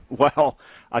 Yeah. Well,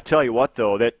 I'll tell you what,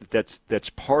 though, that's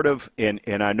part of, and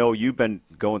I know you've been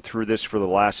going through this for the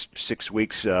last 6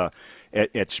 weeks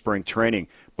at spring training,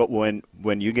 but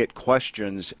when you get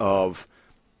questions of,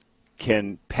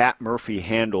 can Pat Murphy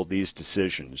handle these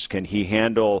decisions? Can he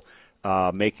handle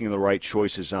making the right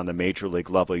choices on the major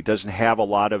league level? He doesn't have a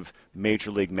lot of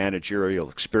major league managerial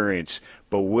experience,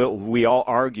 but we all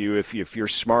argue, if you're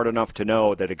smart enough to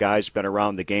know that a guy's been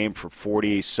around the game for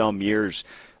 40-some years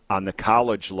on the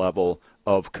college level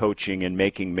of coaching and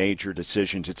making major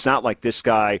decisions, it's not like this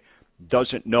guy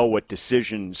doesn't know what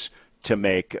decisions to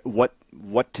make, what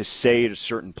to say to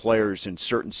certain players in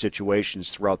certain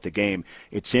situations throughout the game.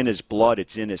 It's in his blood,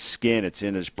 it's in his skin, it's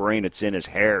in his brain, it's in his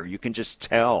hair. You can just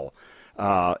tell.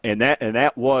 And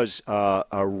that was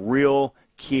a real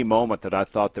key moment that I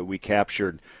thought that we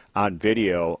captured on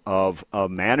video of a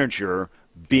manager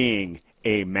being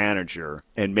a manager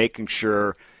and making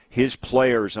sure his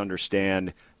players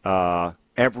understand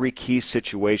every key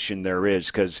situation there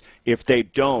is, because if they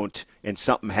don't and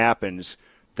something happens,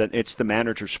 then it's the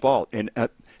manager's fault. And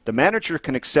the manager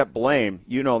can accept blame,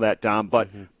 you know that, Dom, but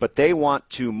they want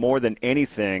to, more than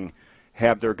anything,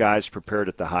 have their guys prepared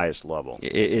at the highest level.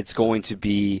 It's going to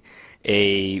be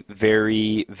a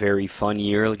very, very fun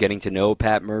year getting to know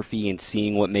Pat Murphy and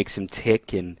seeing what makes him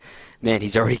tick. And, man,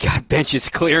 he's already got benches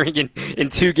clearing in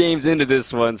 2 games into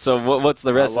this one. So what's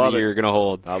the rest of the year going to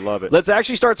hold? I love it. Let's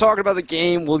actually start talking about the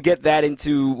game. We'll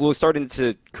start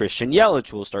into Christian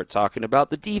Yelich. We'll start talking about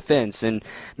the defense and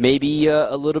maybe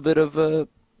a little bit of a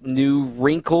new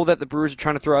wrinkle that the Brewers are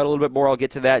trying to throw out a little bit more. I'll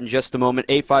get to that in just a moment.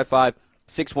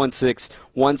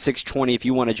 855-616-1620 if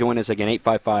you want to join us. Again,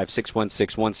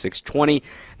 855-616-1620.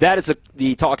 That is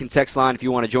the talk and text line if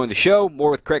you want to join the show.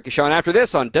 More with Craig Kashan after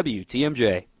this on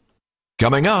WTMJ.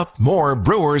 Coming up, more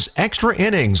Brewers Extra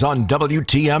Innings on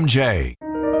WTMJ.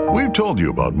 We've told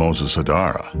you about Moses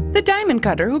Hadara, the diamond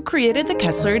cutter who created the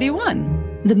Kessler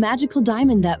 81. The magical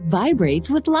diamond that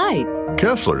vibrates with light.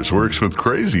 Kessler's works with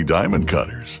crazy diamond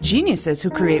cutters. Geniuses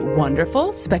who create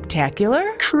wonderful, spectacular,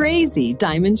 crazy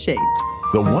diamond shapes.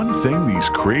 The one thing these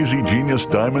crazy genius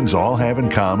diamonds all have in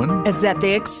common is that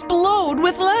they explode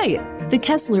with light. The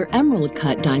Kessler Emerald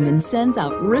Cut diamond sends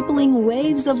out rippling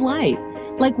waves of light,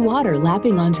 like water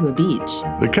lapping onto a beach.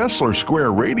 The Kessler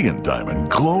Square Radiant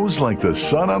Diamond glows like the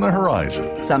sun on the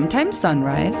horizon. Sometimes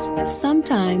sunrise,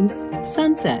 sometimes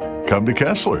sunset. Come to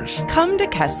Kessler's. Come to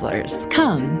Kessler's.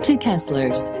 Come to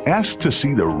Kessler's. Ask to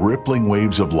see the rippling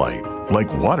waves of light,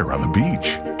 like water on the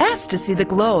beach. Ask to see the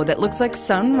glow that looks like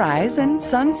sunrise and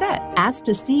sunset. Ask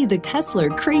to see the Kessler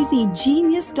Crazy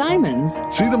Genius Diamonds.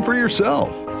 See them for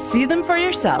yourself. See them for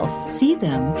yourself. See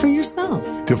them for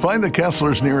yourself. To find the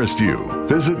Kesslers nearest you,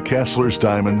 visit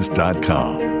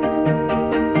KesslersDiamonds.com.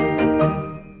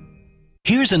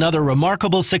 Here's another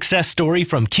remarkable success story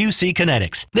from QC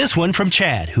Kinetics. This one from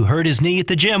Chad, who hurt his knee at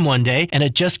the gym one day and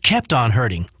it just kept on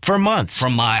hurting. for months.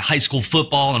 From my high school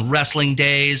football and wrestling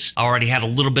days, I already had a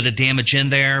little bit of damage in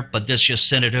there, but this just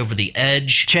sent it over the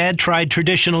edge. Chad tried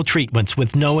traditional treatments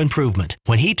with no improvement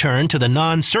when he turned to the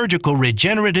non-surgical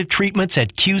regenerative treatments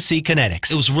at QC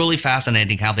Kinetics. It was really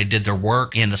fascinating how they did their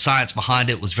work, and the science behind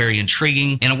it was very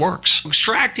intriguing, and it works.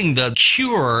 Extracting the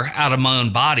cure out of my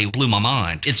own body blew my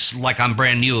mind. It's like I'm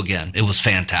brand new again. It was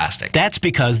fantastic. That's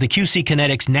because the QC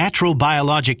Kinetics natural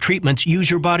biologic treatments use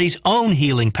your body's own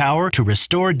healing power to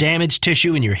restore damaged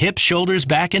tissue in your hips, shoulders,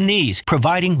 back, and knees,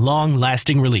 providing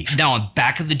long-lasting relief. Now I'm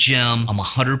back at the gym. I'm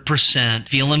 100%,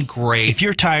 feeling great. If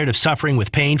you're tired of suffering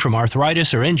with pain from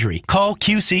arthritis or injury, call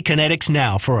QC Kinetics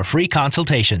now for a free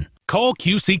consultation. Call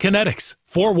QC Kinetics,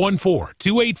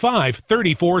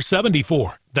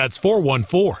 414-285-3474. That's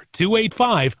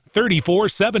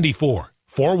 414-285-3474.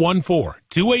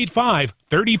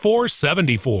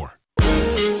 414-285-3474.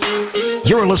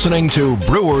 You're listening to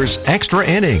Brewers Extra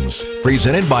Innings,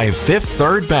 presented by Fifth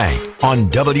Third Bank on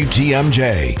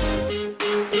WTMJ.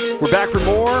 We're back for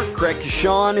more. Craig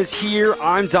Kashan is here.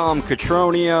 I'm Dom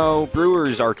Catronio.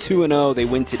 Brewers are 2-0. They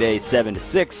win today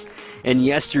 7-6, and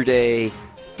yesterday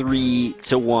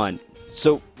 3-1.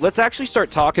 So let's actually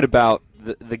start talking about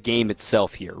the game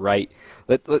itself here, right?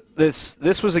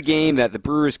 This was a game that the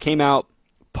Brewers came out,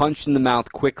 punched in the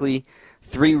mouth quickly.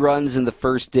 3 runs in the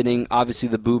first inning. Obviously,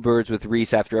 the Boo Birds with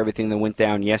Reese after everything that went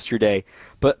down yesterday.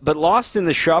 But lost in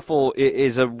the shuffle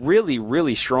is a really,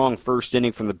 really strong first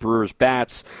inning from the Brewers'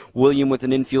 bats. William with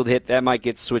an infield hit. That might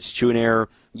get switched to an error.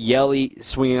 Yelly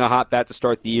swinging a hot bat to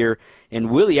start the year. And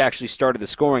Willie actually started the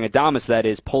scoring. Adames, that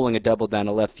is, pulling a double down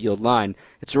a left field line.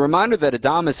 It's a reminder that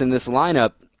Adames in this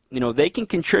lineup, they can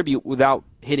contribute without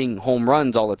hitting home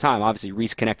runs all the time. Obviously,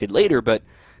 Reese connected later, but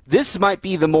this might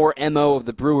be the more MO of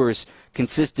the Brewers,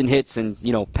 consistent hits and,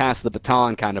 pass the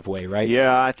baton kind of way, right?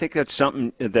 Yeah, I think that's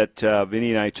something that Vinny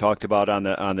and I talked about on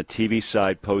the TV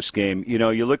side post-game.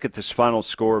 You look at this final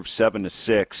score of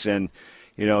 7-6, and,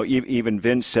 even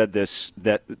Vince said this,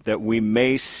 that we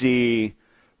may see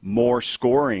more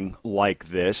scoring like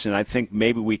this, and I think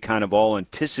maybe we kind of all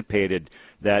anticipated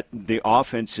that the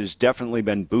offense has definitely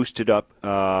been boosted up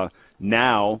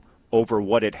now over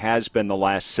what it has been the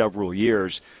last several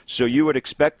years. So you would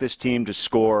expect this team to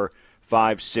score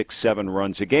 5, 6, 7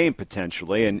 runs a game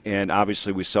potentially, and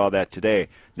obviously we saw that today.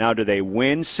 Now, do they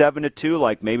win 7-2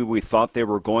 like maybe we thought they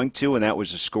were going to, and that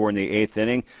was a score in the 8th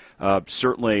inning?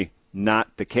 Certainly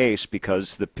not the case,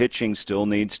 because the pitching still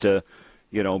needs to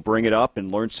bring it up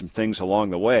and learn some things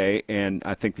along the way, and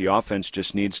I think the offense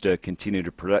just needs to continue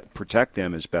to protect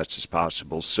them as best as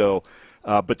possible. So,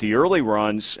 but the early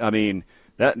runs, I mean,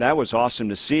 that was awesome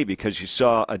to see, because you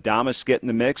saw Adames get in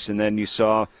the mix, and then you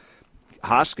saw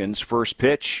Hoskins' first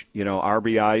pitch,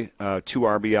 RBI, 2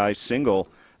 RBI single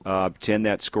to end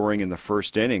that scoring in the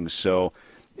first inning. So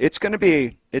it's going to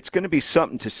be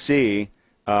something to see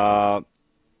how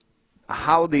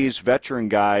these veteran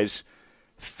guys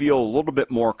feel a little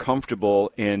bit more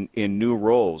comfortable in new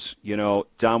roles.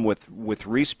 Dom, with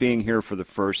Reese being here for the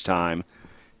first time,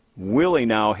 Willie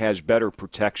now has better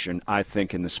protection, I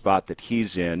think, in the spot that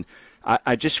he's in.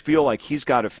 I just feel like he's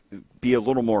got to be a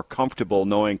little more comfortable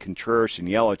knowing Contreras and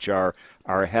Yelich are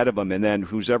ahead of him, and then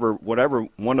whatever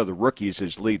one of the rookies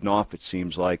is leading off, it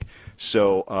seems like.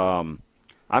 So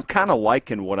I'm kind of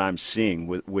liking what I'm seeing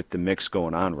with the mix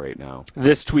going on right now.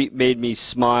 This tweet made me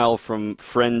smile from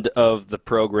friend of the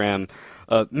program,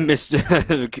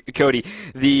 Mr. Cody.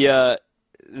 The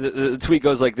tweet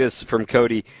goes like this from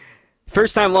Cody.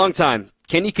 First time, long time.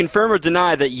 Can you confirm or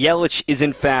deny that Yelich is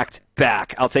in fact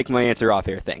back? I'll take my answer off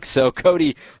here, thanks. So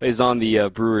Cody is on the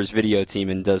Brewers video team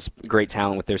and does great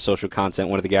talent with their social content,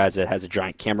 one of the guys that has a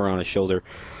giant camera on his shoulder.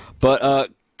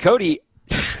 But Cody,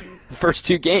 first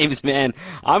 2 games, man,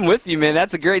 I'm with you, man.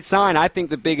 That's a great sign. I think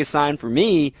the biggest sign for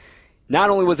me, not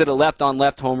only was it a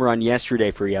left-on-left home run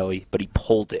yesterday for Yelly, but he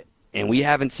pulled it. And we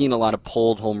haven't seen a lot of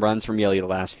pulled home runs from Yelly the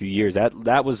last few years.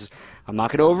 That was, I'm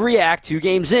not going to overreact 2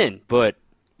 games in, but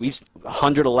we've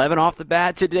 111 off the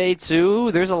bat today,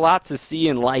 too. There's a lot to see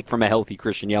and like from a healthy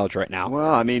Christian Yelich right now.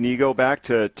 Well, I mean, you go back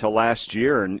to last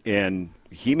year, and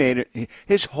he made it.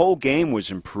 His whole game was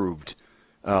improved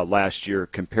last year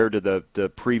compared to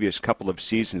the previous couple of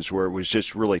seasons where it was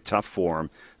just really tough for him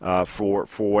for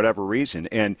whatever reason.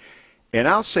 And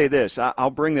I'll say this.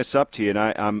 I'll bring this up to you, and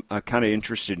I'm kind of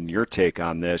interested in your take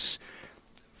on this.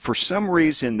 For some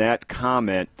reason, that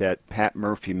comment that Pat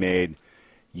Murphy made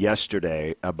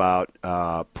yesterday about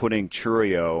putting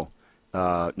Chourio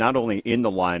not only in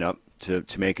the lineup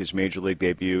to make his Major League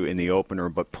debut in the opener,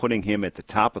 but putting him at the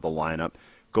top of the lineup,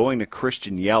 going to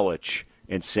Christian Yelich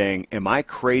and saying, am I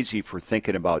crazy for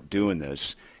thinking about doing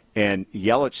this? And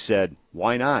Yelich said,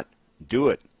 why not? Do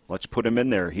it. Let's put him in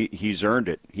there. He's earned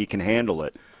it. He can handle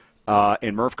it.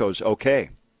 And Murph goes, okay,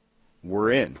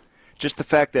 we're in. Just the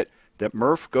fact that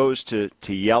Murph goes to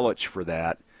Yelich for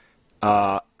that,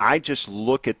 I just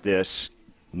look at this,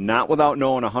 not without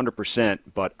knowing 100%,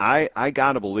 but I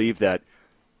got to believe that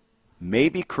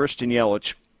maybe Christian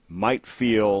Yelich might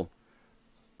feel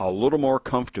a little more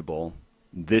comfortable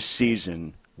this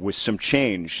season with some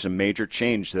change, some major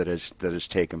change that has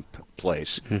taken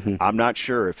place. Mm-hmm. I'm not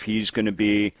sure if he's going to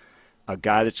be a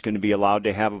guy that's going to be allowed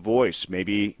to have a voice.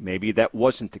 Maybe that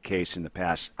wasn't the case in the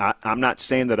past. I'm not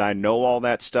saying that I know all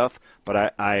that stuff,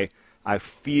 but I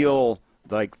feel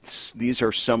like these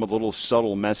are some of the little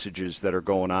subtle messages that are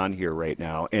going on here right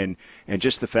now. And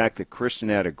just the fact that Kristen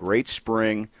had a great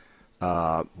spring,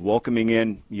 welcoming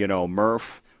in,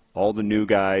 Murph, all the new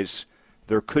guys,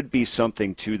 there could be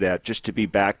something to that, just to be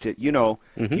back to,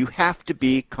 Mm-hmm. you have to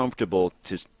be comfortable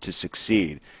to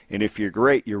succeed. And if you're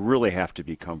great, you really have to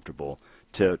be comfortable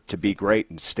to be great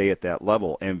and stay at that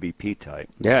level, MVP type.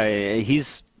 Yeah,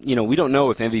 he's, we don't know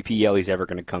if MVP Yelly's ever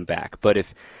going to come back. But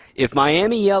if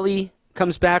Miami Yelly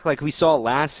comes back like we saw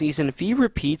last season, if he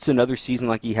repeats another season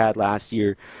like he had last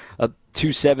year, a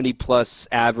 270-plus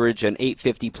average, an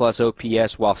 850-plus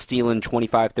OPS while stealing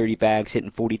 25, 30 bags,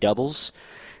 hitting 40 doubles,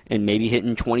 and maybe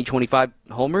hitting 20, 25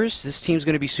 homers, this team's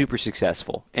going to be super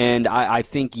successful. And I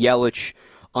think Yelich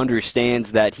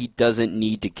understands that he doesn't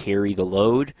need to carry the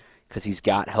load because he's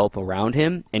got help around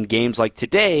him. And games like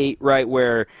today, right,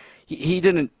 where he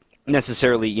didn't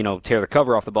necessarily, tear the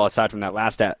cover off the ball aside from that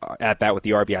last at-bat with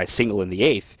the RBI single in the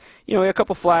eighth. A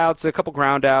couple flyouts, a couple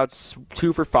groundouts,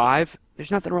 2 for 5.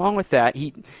 There's nothing wrong with that.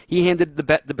 He handed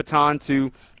the baton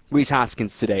to Rhys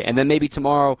Hoskins today. And then maybe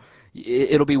tomorrow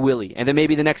it'll be Willie, and then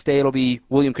maybe the next day it'll be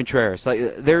William Contreras. Like,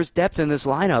 there's depth in this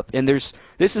lineup, and this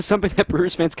is something that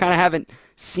Brewers fans kind of haven't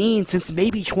seen since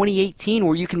maybe 2018,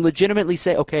 where you can legitimately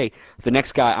say, okay, the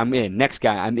next guy I'm in, next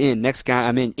guy I'm in, next guy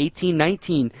I'm in.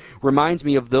 18-19 reminds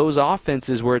me of those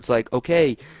offenses where it's like,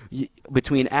 okay,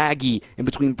 between Aggie and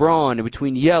between Braun and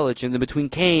between Yelich and then between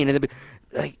Kane and then,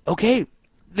 like, okay,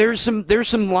 there's some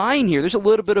line here. There's a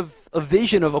little bit of a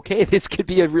vision of, okay, this could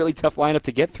be a really tough lineup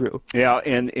to get through. Yeah,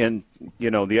 and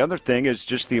the other thing is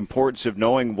just the importance of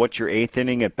knowing what your eighth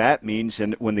inning at bat means,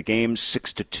 and when the game's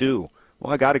 6-2.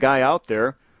 Well, I got a guy out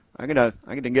there. I'm gonna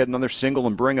get another single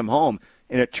and bring him home.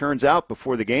 And it turns out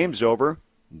before the game's over,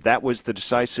 that was the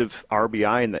decisive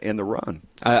RBI in the run.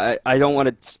 I don't want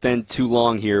to spend too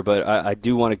long here, but I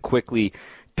do want to quickly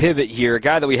pivot here. A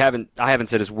guy that I haven't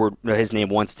said his name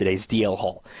once today is DL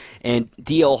Hall. And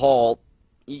DL Hall,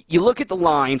 you look at the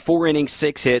line, 4 innings,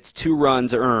 6 hits, 2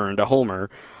 runs earned, a homer,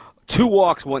 2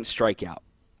 walks, 1 strikeout,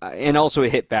 and also a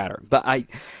hit batter. But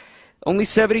only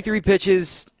 73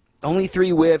 pitches, only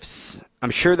 3 whiffs.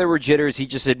 I'm sure there were jitters. He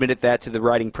just admitted that to the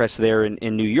writing press there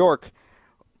in New York.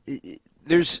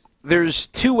 There's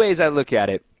 2 ways I look at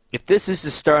it. If this is the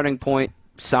starting point,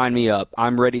 sign me up.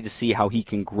 I'm ready to see how he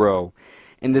can grow.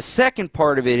 And the second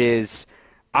part of it is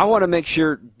I want to make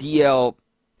sure DL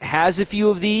has a few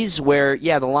of these where,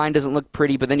 yeah, the line doesn't look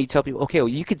pretty, but then you tell people, okay, well,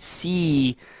 you could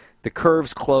see the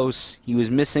curve's close. He was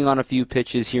missing on a few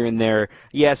pitches here and there.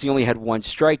 Yes, he only had 1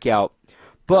 strikeout.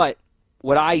 But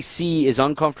what I see is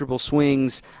uncomfortable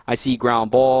swings. I see ground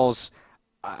balls.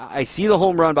 I see the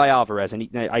home run by Alvarez, and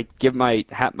I give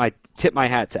tip my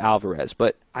hat to Alvarez.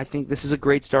 But I think this is a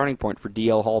great starting point for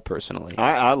DL Hall personally.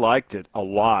 I liked it a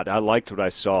lot. I liked what I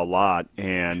saw a lot.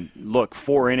 And look,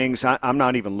 4 innings. I'm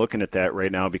not even looking at that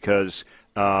right now because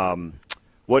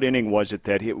what inning was it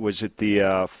that was it the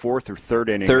 4th or 3rd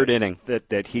inning? 3rd inning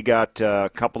that he got a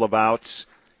couple of outs.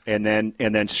 And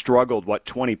then struggled,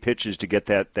 20 pitches to get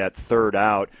that 3rd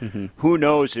out. Mm-hmm. Who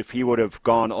knows if he would have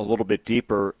gone a little bit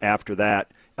deeper after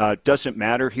that. Doesn't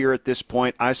matter here at this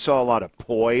point. I saw a lot of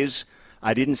poise.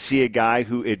 I didn't see a guy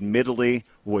who admittedly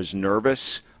was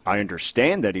nervous. I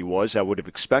understand that he was. I would have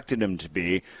expected him to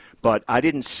be. But I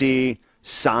didn't see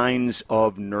signs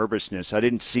of nervousness. I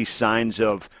didn't see signs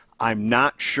of, I'm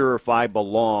not sure if I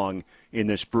belong in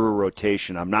this Brewer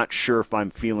rotation. I'm not sure if I'm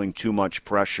feeling too much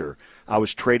pressure. I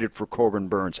was traded for Corbin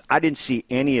Burns. I didn't see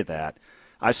any of that.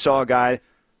 I saw a guy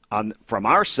from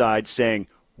our side saying,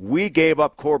 we gave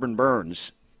up Corbin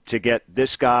Burns to get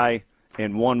this guy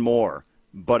and 1 more.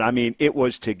 But, I mean, it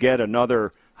was to get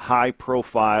another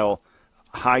high-profile,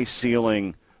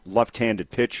 high-ceiling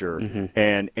left-handed pitcher.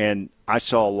 Mm-hmm. And I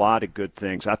saw a lot of good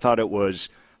things. I thought it was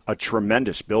a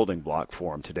tremendous building block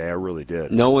for him today. I really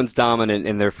did. No one's dominant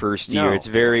in their first year. No. It's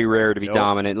very rare to be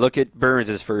dominant. Look at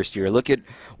Burns' first year. Look at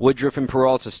Woodruff and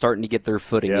Peralta starting to get their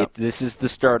footing. Yep. This is the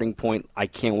starting point. I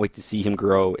can't wait to see him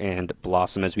grow and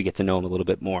blossom as we get to know him a little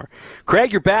bit more.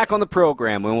 Craig, you're back on the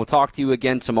program, and we'll talk to you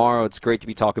again tomorrow. It's great to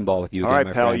be talking ball with you again, All right,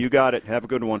 my pal, friend. you got it. Have a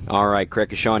good one. All right, Craig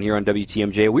Kashan here on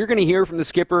WTMJ. We're going to hear from the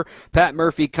skipper, Pat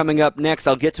Murphy, coming up next.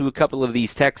 I'll get to a couple of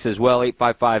these texts as well,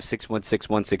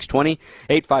 855-616-1620,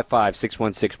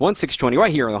 855-616-1620,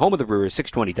 right here on the home of the Brewers,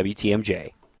 620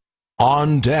 WTMJ.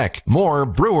 On deck, more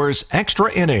Brewers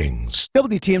Extra Innings.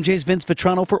 WTMJ's Vince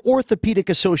Vitrano for Orthopedic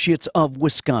Associates of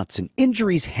Wisconsin.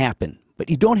 Injuries happen, but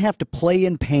you don't have to play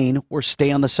in pain or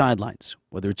stay on the sidelines.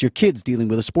 Whether it's your kids dealing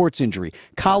with a sports injury,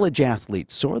 college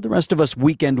athletes, or the rest of us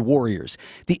weekend warriors,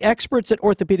 the experts at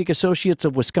Orthopedic Associates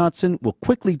of Wisconsin will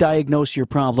quickly diagnose your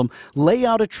problem, lay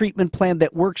out a treatment plan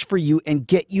that works for you, and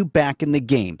get you back in the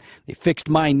game. They fixed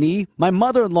my knee. My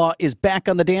mother-in-law is back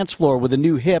on the dance floor with a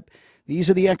new hip.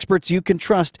 These are the experts you can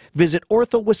trust. Visit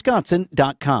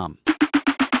orthowisconsin.com.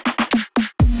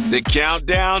 The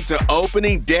countdown to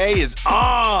opening day is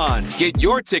on. Get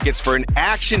your tickets for an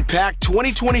action-packed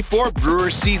 2024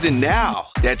 Brewers season now.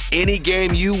 That's any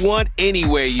game you want, any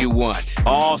way you want.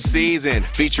 All season,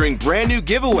 featuring brand new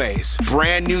giveaways,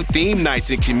 brand new theme nights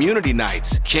and community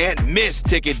nights. Can't miss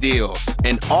ticket deals,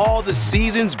 and all the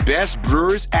season's best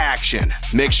Brewers action.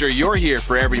 Make sure you're here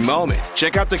for every moment.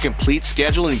 Check out the complete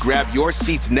schedule and grab your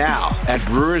seats now at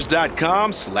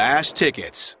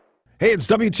brewers.com/tickets. Hey, it's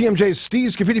WTMJ's Steve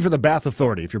Scafidi for the Bath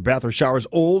Authority. If your bath or shower is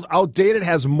old, outdated,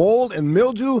 has mold and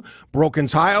mildew, broken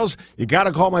tiles, you got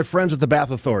to call my friends at the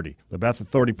Bath Authority. The Bath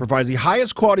Authority provides the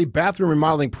highest quality bathroom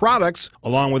remodeling products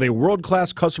along with a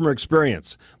world-class customer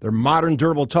experience. Their modern,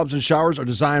 durable tubs and showers are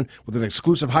designed with an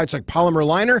exclusive high-tech polymer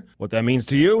liner. What that means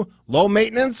to you? Low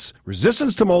maintenance,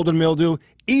 resistance to mold and mildew,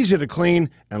 easy to clean,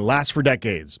 and lasts for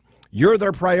decades. You're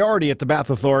their priority at the Bath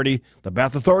Authority.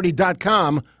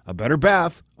 TheBathAuthority.com. A better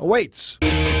bath awaits.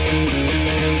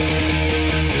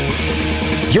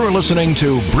 You're listening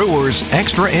to Brewers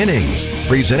Extra Innings,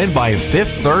 presented by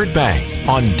Fifth Third Bank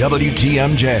on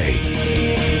WTMJ.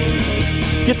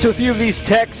 Get to a few of these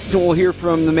texts, and we'll hear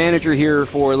from the manager here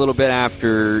for a little bit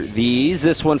after these.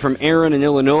 This one from Aaron in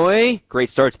Illinois. Great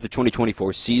start to the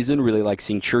 2024 season. Really like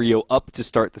seeing Churio up to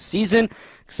start the season.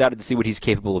 Excited to see what he's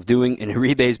capable of doing. And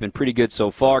Uribe's been pretty good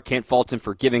so far. Can't fault him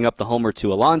for giving up the homer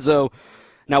to Alonso.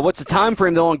 Now, what's the time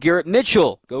frame, though, on Garrett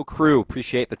Mitchell? Go Crew.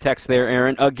 Appreciate the text there,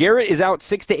 Aaron. Garrett is out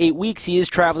 6 to 8 weeks. He is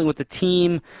traveling with the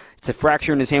team. It's a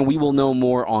fracture in his hand. We will know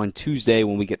more on Tuesday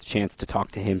when we get the chance to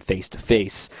talk to him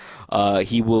face-to-face.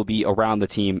 He will be around the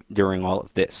team during all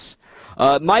of this.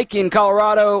 Mike in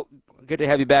Colorado, good to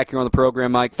have you back here on the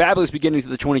program, Mike. Fabulous beginnings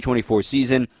of the 2024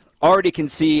 season. Already can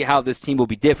see how this team will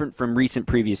be different from recent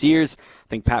previous years. I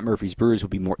think Pat Murphy's Brewers will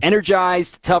be more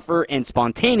energized, tougher, and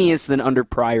spontaneous than under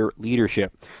prior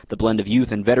leadership. The blend of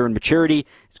youth and veteran maturity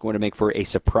is going to make for a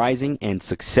surprising and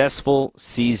successful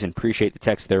season. Appreciate the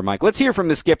text there, Mike. Let's hear from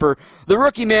the skipper, the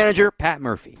rookie manager, Pat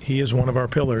Murphy. He is one of our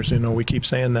pillars. You know, we keep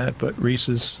saying that, but Reese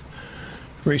is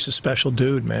a special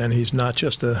dude, man. He's not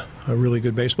just a really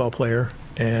good baseball player,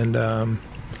 and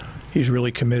he's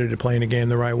really committed to playing the game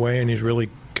the right way, and he's really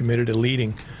committed to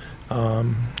leading.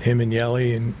 Him and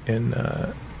Yelly and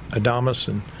Adamas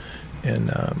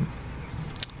and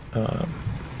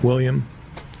William,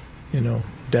 you know,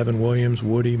 Devin Williams,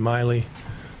 Woody, Miley.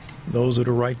 Those are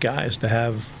the right guys to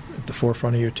have at the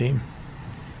forefront of your team.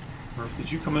 Murph,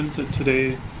 did you come into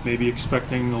today maybe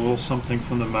expecting a little something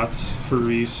from the Mets for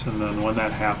Reese, and then when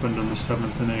that happened in the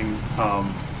 7th inning,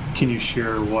 can you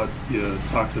share what you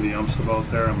talked to the umps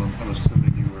about there? I'm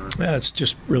assuming you were. Yeah, it's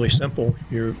just really simple.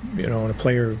 You know, when a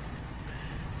player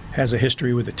has a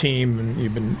history with the team, and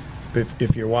you've been,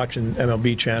 if you're watching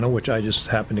MLB channel, which I just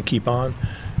happen to keep on,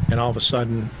 and all of a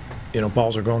sudden, you know,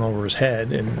 balls are going over his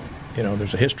head, and you know,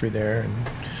 there's a history there, and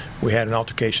we had an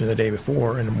altercation the day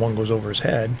before, and one goes over his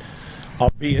head.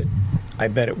 Albeit, I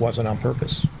bet it wasn't on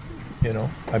purpose. You know,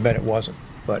 I bet it wasn't.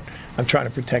 But I'm trying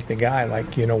to protect the guy.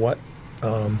 Like, you know what?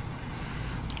 You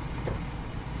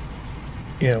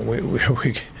know,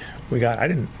 we got. I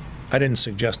didn't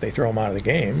suggest they throw him out of the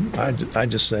game. I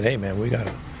just said, hey man, we got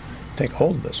to take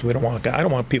hold of this. We don't want. I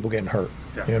don't want people getting hurt.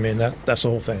 Yeah. You know what I mean? That's the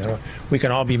whole thing. We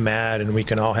can all be mad, and we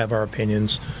can all have our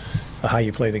opinions of how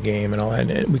you play the game, and all,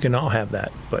 and we can all have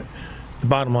that. But the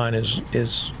bottom line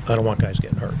is I don't want guys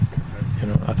getting hurt. You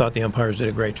know, I thought the umpires did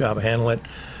a great job of handling it.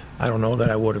 I don't know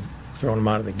that I would have thrown them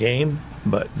out of the game,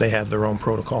 but they have their own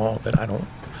protocol that I don't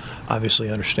obviously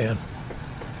understand.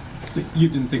 So you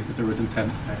didn't think that there was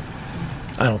intent there?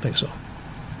 I don't think so.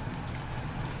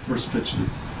 first pitch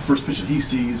that he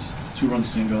sees, 2-run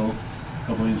single, a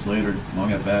couple innings later,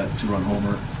 long at bat, 2-run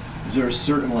homer. Is there a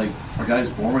certain, like, are guys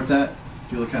born with that?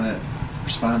 Do you kind of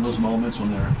respond in those moments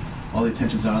when all the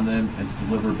attention's on them and to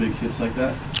deliver big hits like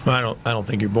that? Well, I don't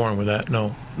think you're born with that.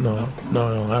 No.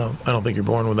 I don't think you're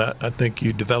born with that. I think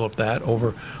you develop that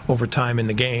over time in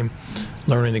the game,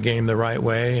 learning the game the right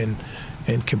way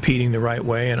and competing the right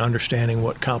way and understanding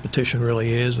what competition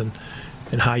really is and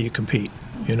how you compete.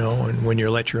 And when you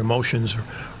let your emotions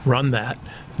run that,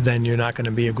 then you're not going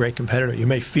to be a great competitor. You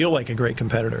may feel like a great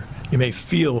competitor. You may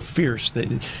feel fierce that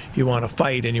you want to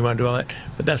fight and you want to do all that,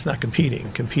 but that's not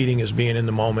competing. Competing is being in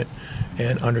the moment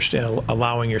and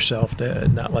allowing yourself to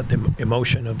not let the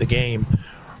emotion of the game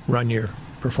run your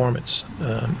performance.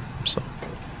 So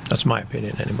that's my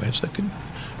opinion anyways. That could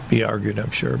be argued, I'm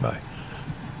sure, by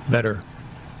better,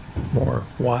 more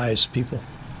wise people.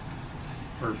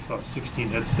 Or 16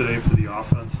 hits today for the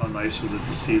offense. How nice was it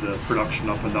to see the production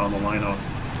up and down the lineup?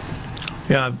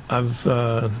 Yeah,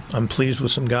 I'm pleased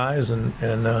with some guys, and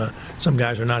some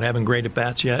guys are not having great at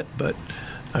bats yet, but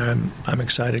I'm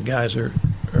excited. Guys are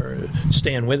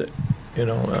staying with it,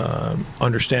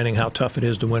 understanding how tough it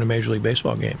is to win a Major League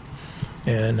Baseball game,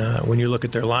 and when you look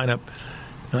at their lineup,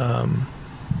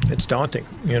 it's daunting.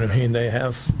 You know what I mean? They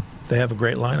have a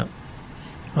great lineup,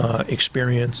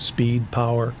 experience, speed,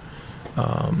 power.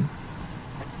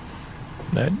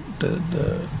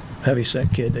 The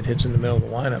heavy-set kid that hits in the middle of the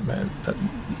lineup, man,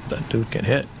 that dude can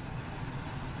hit.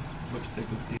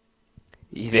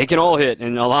 They can all hit,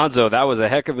 and Alonso, that was a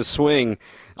heck of a swing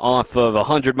off of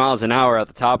 100 miles an hour at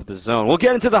the top of the zone. We'll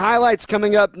get into the highlights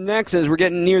coming up next as we're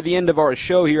getting near the end of our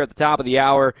show here at the top of the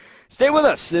hour. Stay with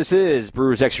us. This is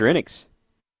Brewers Extra Innings.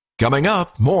 Coming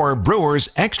up, more Brewers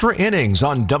Extra Innings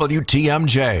on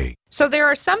WTMJ. So there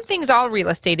are some things all real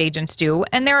estate agents do,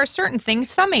 and there are certain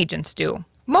things some agents do.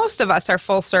 Most of us are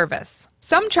full service.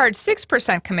 Some charge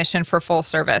 6% commission for full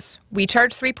service. We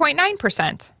charge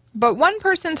 3.9%. But one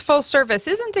person's full service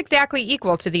isn't exactly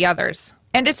equal to the others.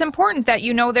 And it's important that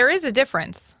you know there is a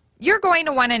difference. You're going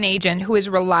to want an agent who is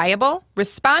reliable,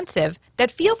 responsive,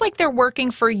 that feels like they're working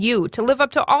for you to live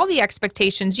up to all the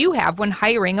expectations you have when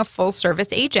hiring a full-service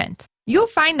agent. You'll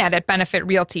find that at Benefit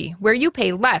Realty, where you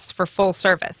pay less for full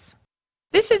service.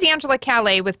 This is Angela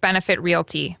Calais with Benefit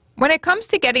Realty. When it comes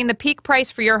to getting the peak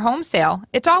price for your home sale,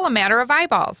 it's all a matter of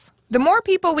eyeballs. The more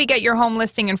people we get your home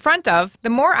listing in front of, the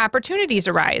more opportunities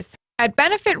arise. At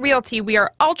Benefit Realty, we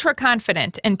are ultra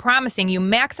confident in promising you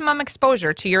maximum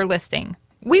exposure to your listing.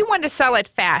 We want to sell it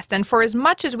fast and for as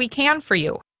much as we can for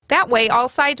you. That way, all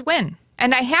sides win.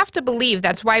 And I have to believe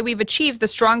that's why we've achieved the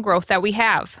strong growth that we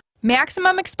have.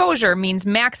 Maximum exposure means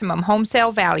maximum home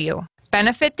sale value.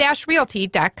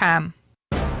 Benefit-realty.com.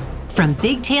 From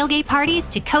big tailgate parties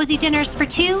to cozy dinners for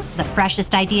two, the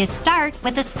freshest ideas start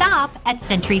with a stop at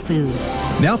Century Foods.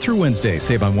 Now through Wednesday,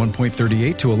 save on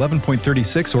 1.38 to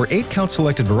 11.36 or 8-count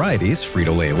selected varieties,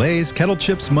 Frito-Lay Lay's, Kettle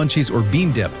Chips, Munchies, or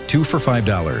Bean Dip, 2 for $5.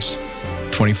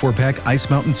 24-pack Ice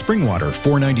Mountain Spring Water,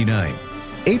 $4.99.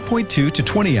 8.2 to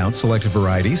 20-ounce selected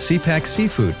varieties, C-Pack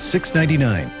Seafood,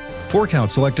 $6.99. 4-count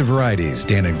selected varieties,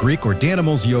 Dan & Greek or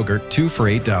Danimals Yogurt, 2 for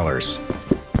 $8.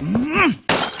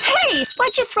 Hey,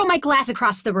 why'd you throw my glass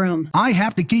across the room? I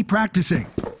have to keep practicing.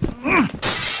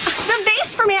 The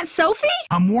vase from Aunt Sophie?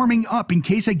 I'm warming up in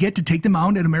case I get to take them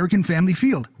out at American Family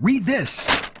Field. Read this.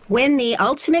 Win the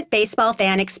ultimate baseball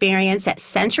fan experience at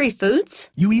Century Foods?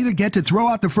 You either get to throw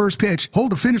out the first pitch,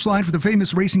 hold the finish line for the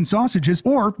famous racing sausages,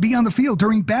 or be on the field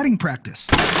during batting practice.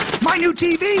 My new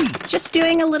TV! Just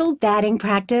doing a little batting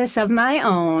practice of my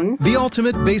own. The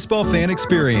ultimate baseball fan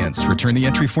experience. Return the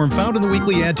entry form found in the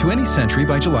weekly ad to any Century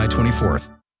by July 24th.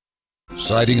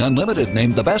 Siding Unlimited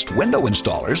named the best window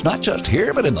installers, not just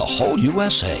here, but in the whole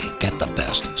USA. Get the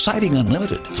best. Siding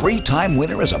Unlimited, 3-time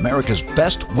winner as America's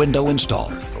best window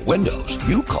installer. For windows,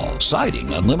 you call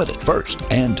Siding Unlimited first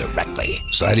and directly.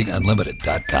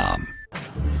 SidingUnlimited.com.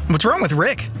 What's wrong with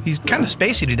Rick? He's kind of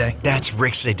spacey today. That's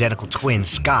Rick's identical twin,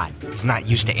 Scott. He's not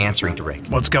used to answering to Rick.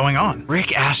 What's going on?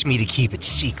 Rick asked me to keep it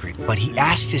secret, but he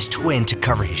asked his twin to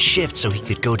cover his shift so he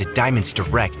could go to Diamonds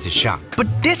Direct to shop.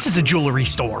 But this is a jewelry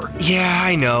store. Yeah,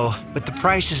 I know, but the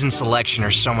prices and selection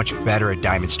are so much better at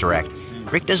Diamonds Direct.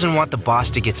 Rick doesn't want the boss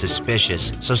to get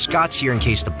suspicious, so Scott's here in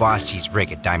case the boss sees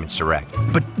Rick at Diamonds Direct.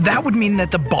 But that would mean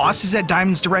that the boss is at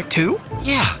Diamonds Direct too?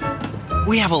 Yeah,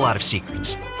 we have a lot of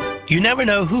secrets. You never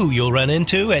know who you'll run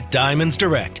into at Diamonds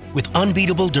Direct. With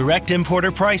unbeatable direct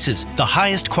importer prices, the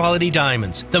highest quality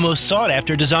diamonds, the most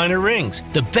sought-after designer rings,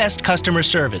 the best customer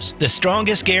service, the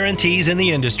strongest guarantees in the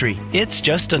industry. It's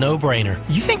just a no-brainer.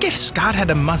 You think if Scott had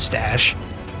a mustache,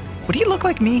 would he look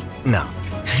like me? No.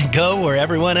 Go where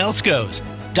everyone else goes.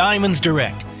 Diamonds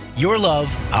Direct. Your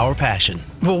love, our passion.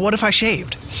 Well, what if I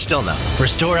shaved? Still no. For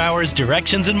store hours,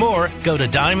 directions, and more, go to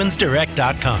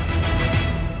diamondsdirect.com.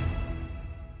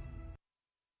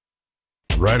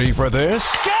 Ready for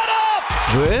this? Get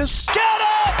up! This? Get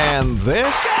up! And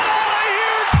this? Get out of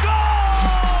here!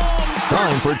 Go!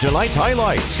 Time for tonight's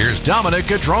highlights. Here's Dominic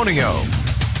Catronio.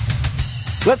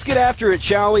 Let's get after it,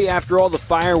 shall we? After all the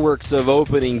fireworks of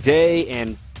opening day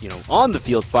and, on the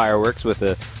field fireworks with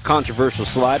a controversial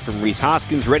slide from Rhys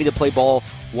Hoskins, ready to play ball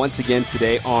once again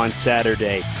today on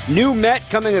Saturday. New Met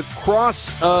coming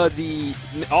across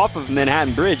off of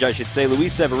Manhattan Bridge, I should say.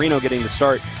 Luis Severino getting the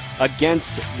start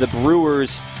against the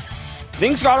Brewers.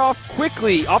 Things got off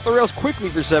the rails quickly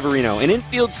for Severino. An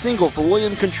infield single for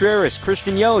William Contreras.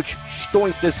 Christian Yelich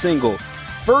stoinked this single.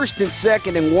 First and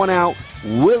second and one out.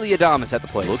 Willie Adames at the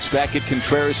plate. Looks back at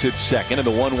Contreras at second and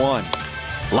the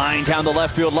 1-1. Line down the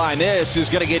left field line. This is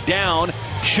going to get down.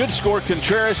 Should score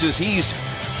Contreras as he's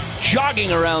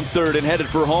jogging around third and headed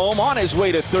for home. On his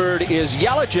way to third is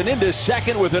Yelich, and into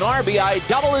second with an RBI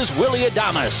double is Willie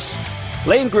Adames.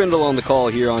 Lane Grindle on the call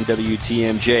here on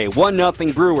WTMJ.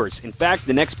 1-0 Brewers. In fact,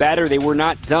 the next batter, they were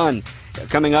not done.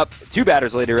 Coming up, two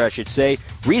batters later, I should say.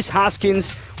 Rhys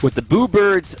Hoskins with the Boo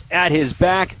Birds at his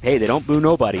back. Hey, they don't boo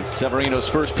nobody. Severino's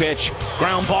first pitch.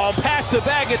 Ground ball past the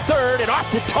bag at third and off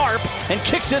the tarp and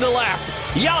kicks into left.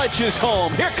 Yelich is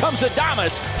home. Here comes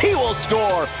Adames. He will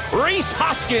score. Rhys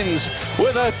Hoskins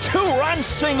with a 2-run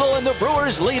single, and the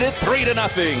Brewers lead it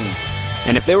 3-0.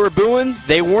 And if they were booing,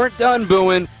 they weren't done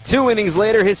booing. 2 innings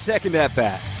later, his second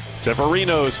at-bat.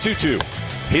 Severino's 2-2.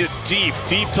 Hit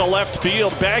deep to left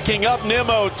field. Backing up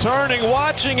Nimmo. Turning,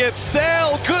 watching it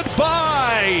sail.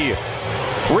 Goodbye.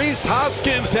 Rhys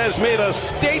Hoskins has made a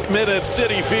statement at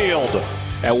Citi Field.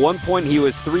 At one point, he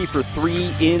was 3 for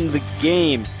 3 in the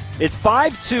game. It's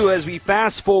 5-2 as we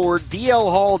fast forward.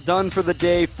 DL Hall done for the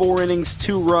day. 4 innings,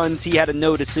 2 runs. He had a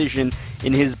no decision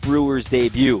in his Brewers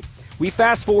debut. We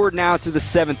fast forward now to the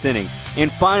 7th inning.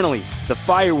 And finally, the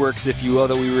fireworks, if you will,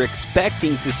 that we were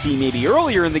expecting to see maybe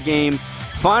earlier in the game,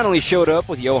 finally showed up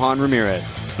with Yohan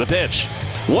Ramirez. The pitch.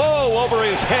 Whoa, over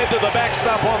his head to the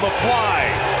backstop on the fly.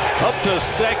 Up to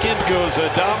second goes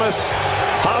Adames.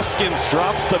 Hoskins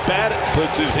drops the bat,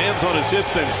 puts his hands on his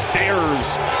hips, and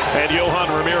stares at Yohan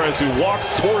Ramirez, who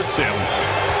walks towards him.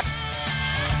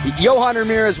 Yohan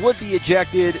Ramirez would be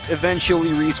ejected.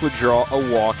 Eventually, Rhys would draw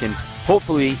a walk, and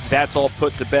hopefully that's all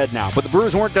put to bed now. But the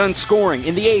Brewers weren't done scoring.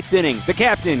 In the 8th inning, the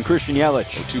captain, Christian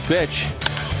Yelich. 2 pitch.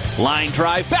 Line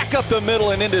drive back up the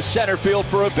middle and into center field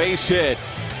for a base hit.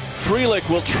 Frelick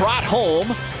will trot home.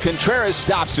 Contreras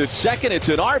stops at second. It's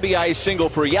an RBI single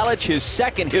for Yelich, his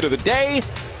second hit of the day.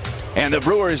 And the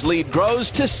Brewers' lead grows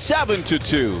to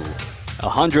 7-2.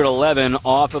 111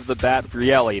 off of the bat for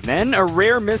Yelich. Then a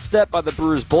rare misstep by the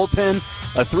Brewers bullpen.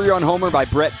 A 3-run homer by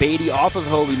Brett Beatty off of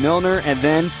Hoby Milner. And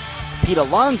then Pete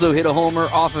Alonso hit a homer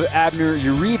off of Abner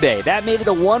Uribe. That made it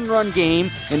a 1-run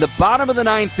game. In the bottom of the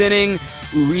 9th inning,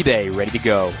 Uribe ready to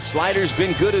go. Slider's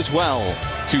been good as well.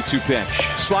 2-2 pitch.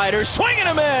 Slider, swing and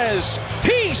a miss.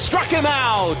 He struck him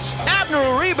out. Abner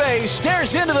Uribe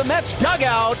stares into the Mets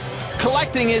dugout,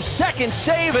 collecting his second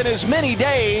save in as many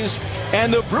days.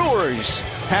 And the Brewers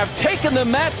have taken the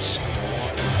Mets'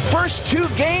 first 2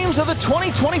 games of the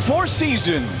 2024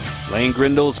 season. Lane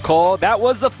Grindle's call. That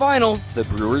was the final. The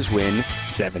Brewers win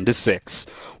 7-6.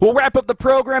 We'll wrap up the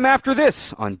program after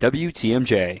this on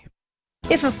WTMJ.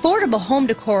 If affordable home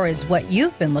decor is what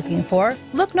you've been looking for,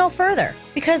 look no further,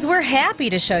 because we're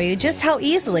happy to show you just how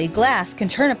easily glass can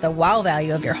turn up the wow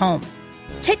value of your home.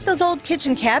 Take those old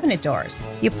kitchen cabinet doors.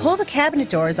 You pull the cabinet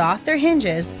doors off their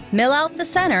hinges, mill out the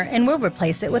center, and we'll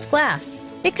replace it with glass.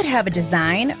 It could have a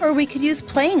design, or we could use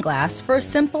plain glass for a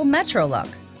simple metro look.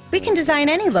 We can design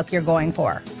any look you're going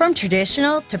for, from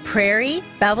traditional to prairie,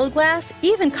 beveled glass,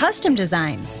 even custom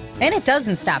designs. And it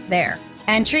doesn't stop there.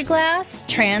 Entry glass,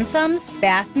 transoms,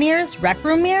 bath mirrors, rec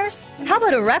room mirrors? How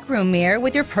about a rec room mirror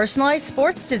with your personalized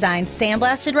sports design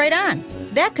sandblasted right on?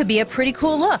 That could be a pretty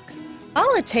cool look.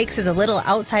 All it takes is a little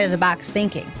outside-of-the-box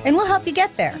thinking, and we'll help you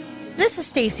get there. This is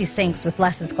Stacy Sinks with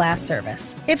Less's Glass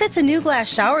Service. If it's a new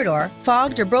glass shower door,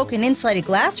 fogged or broken insulated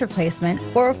glass replacement,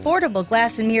 or affordable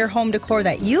glass and mirror home decor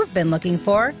that you've been looking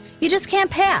for, you just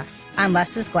can't pass on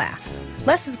Less's Glass.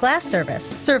 Less's Glass Service,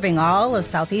 serving all of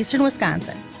southeastern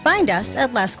Wisconsin. Find us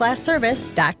at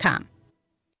lessglassservice.com.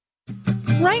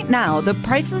 Right now, the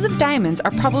prices of diamonds are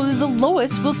probably the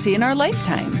lowest we'll see in our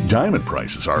lifetime. Diamond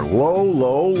prices are low,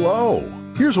 low, low.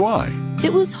 Here's why.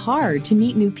 It was hard to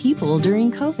meet new people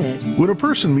during COVID. When a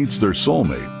person meets their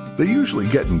soulmate, they usually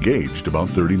get engaged about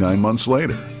 39 months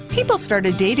later. People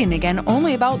started dating again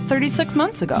only about 36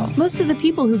 months ago. Most of the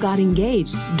people who got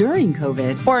engaged during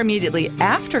COVID or immediately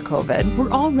after COVID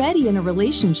were already in a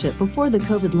relationship before the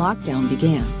COVID lockdown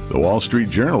began. The Wall Street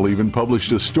Journal even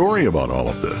published a story about all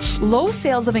of this. Low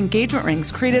sales of engagement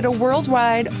rings created a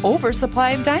worldwide oversupply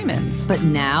of diamonds. But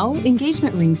now,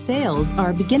 engagement ring sales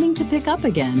are beginning to pick up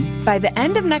again. By the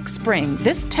end of next spring,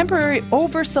 this temporary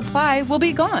oversupply will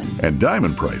be gone. And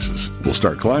diamond prices will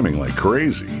start climbing like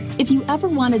crazy. If you ever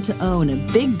wanted to own a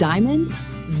big diamond,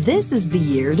 this is the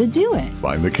year to do it.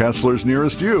 Find the Kesslers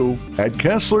nearest you at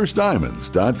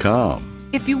KesslersDiamonds.com.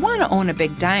 If you want to own a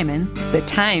big diamond, the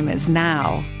time is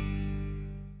now.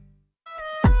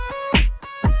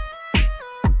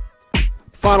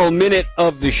 Final minute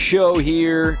of the show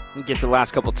here. We get to the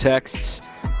last couple texts.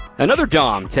 Another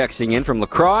Dom texting in from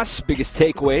Lacrosse. Biggest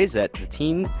takeaways that the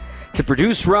team to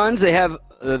produce runs. They have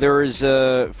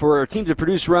for our team to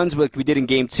produce runs like we did in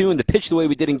Game 2 and to pitch the way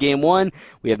we did in Game 1,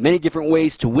 we have many different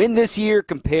ways to win this year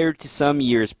compared to some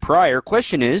years prior.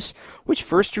 Question is, which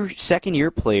first or second year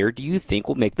player do you think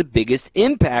will make the biggest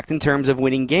impact in terms of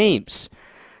winning games?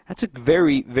 That's a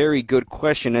very, very good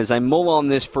question. As I mull on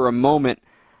this for a moment,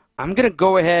 I'm going to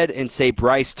go ahead and say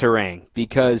Bryce Terang,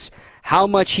 because how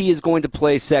much he is going to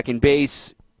play second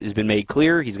base has been made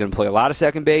clear. He's going to play a lot of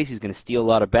second base. He's going to steal a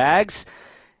lot of bags.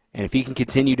 And if he can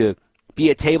continue to be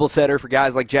a table setter for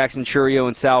guys like Jackson Churio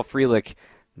and Sal Frelick,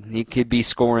 he could be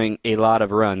scoring a lot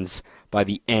of runs by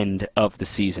the end of the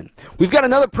season. We've got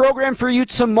another program for you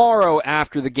tomorrow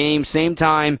after the game. Same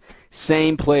time,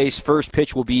 same place. First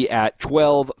pitch will be at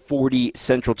 12:40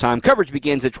 Central Time. Coverage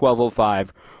begins at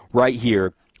 12:05 right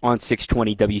here on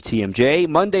 620 WTMJ.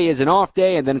 Monday is an off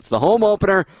day, and then it's the home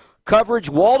opener. Coverage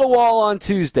wall-to-wall on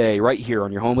Tuesday right here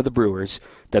on your home of the Brewers,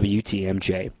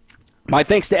 WTMJ. My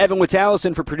thanks to Evan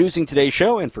Witalison for producing today's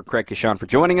show and for Craig Kishon for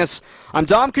joining us. I'm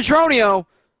Dom Catronio.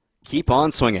 Keep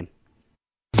on swinging.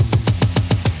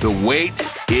 The wait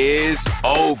is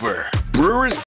over. Brewers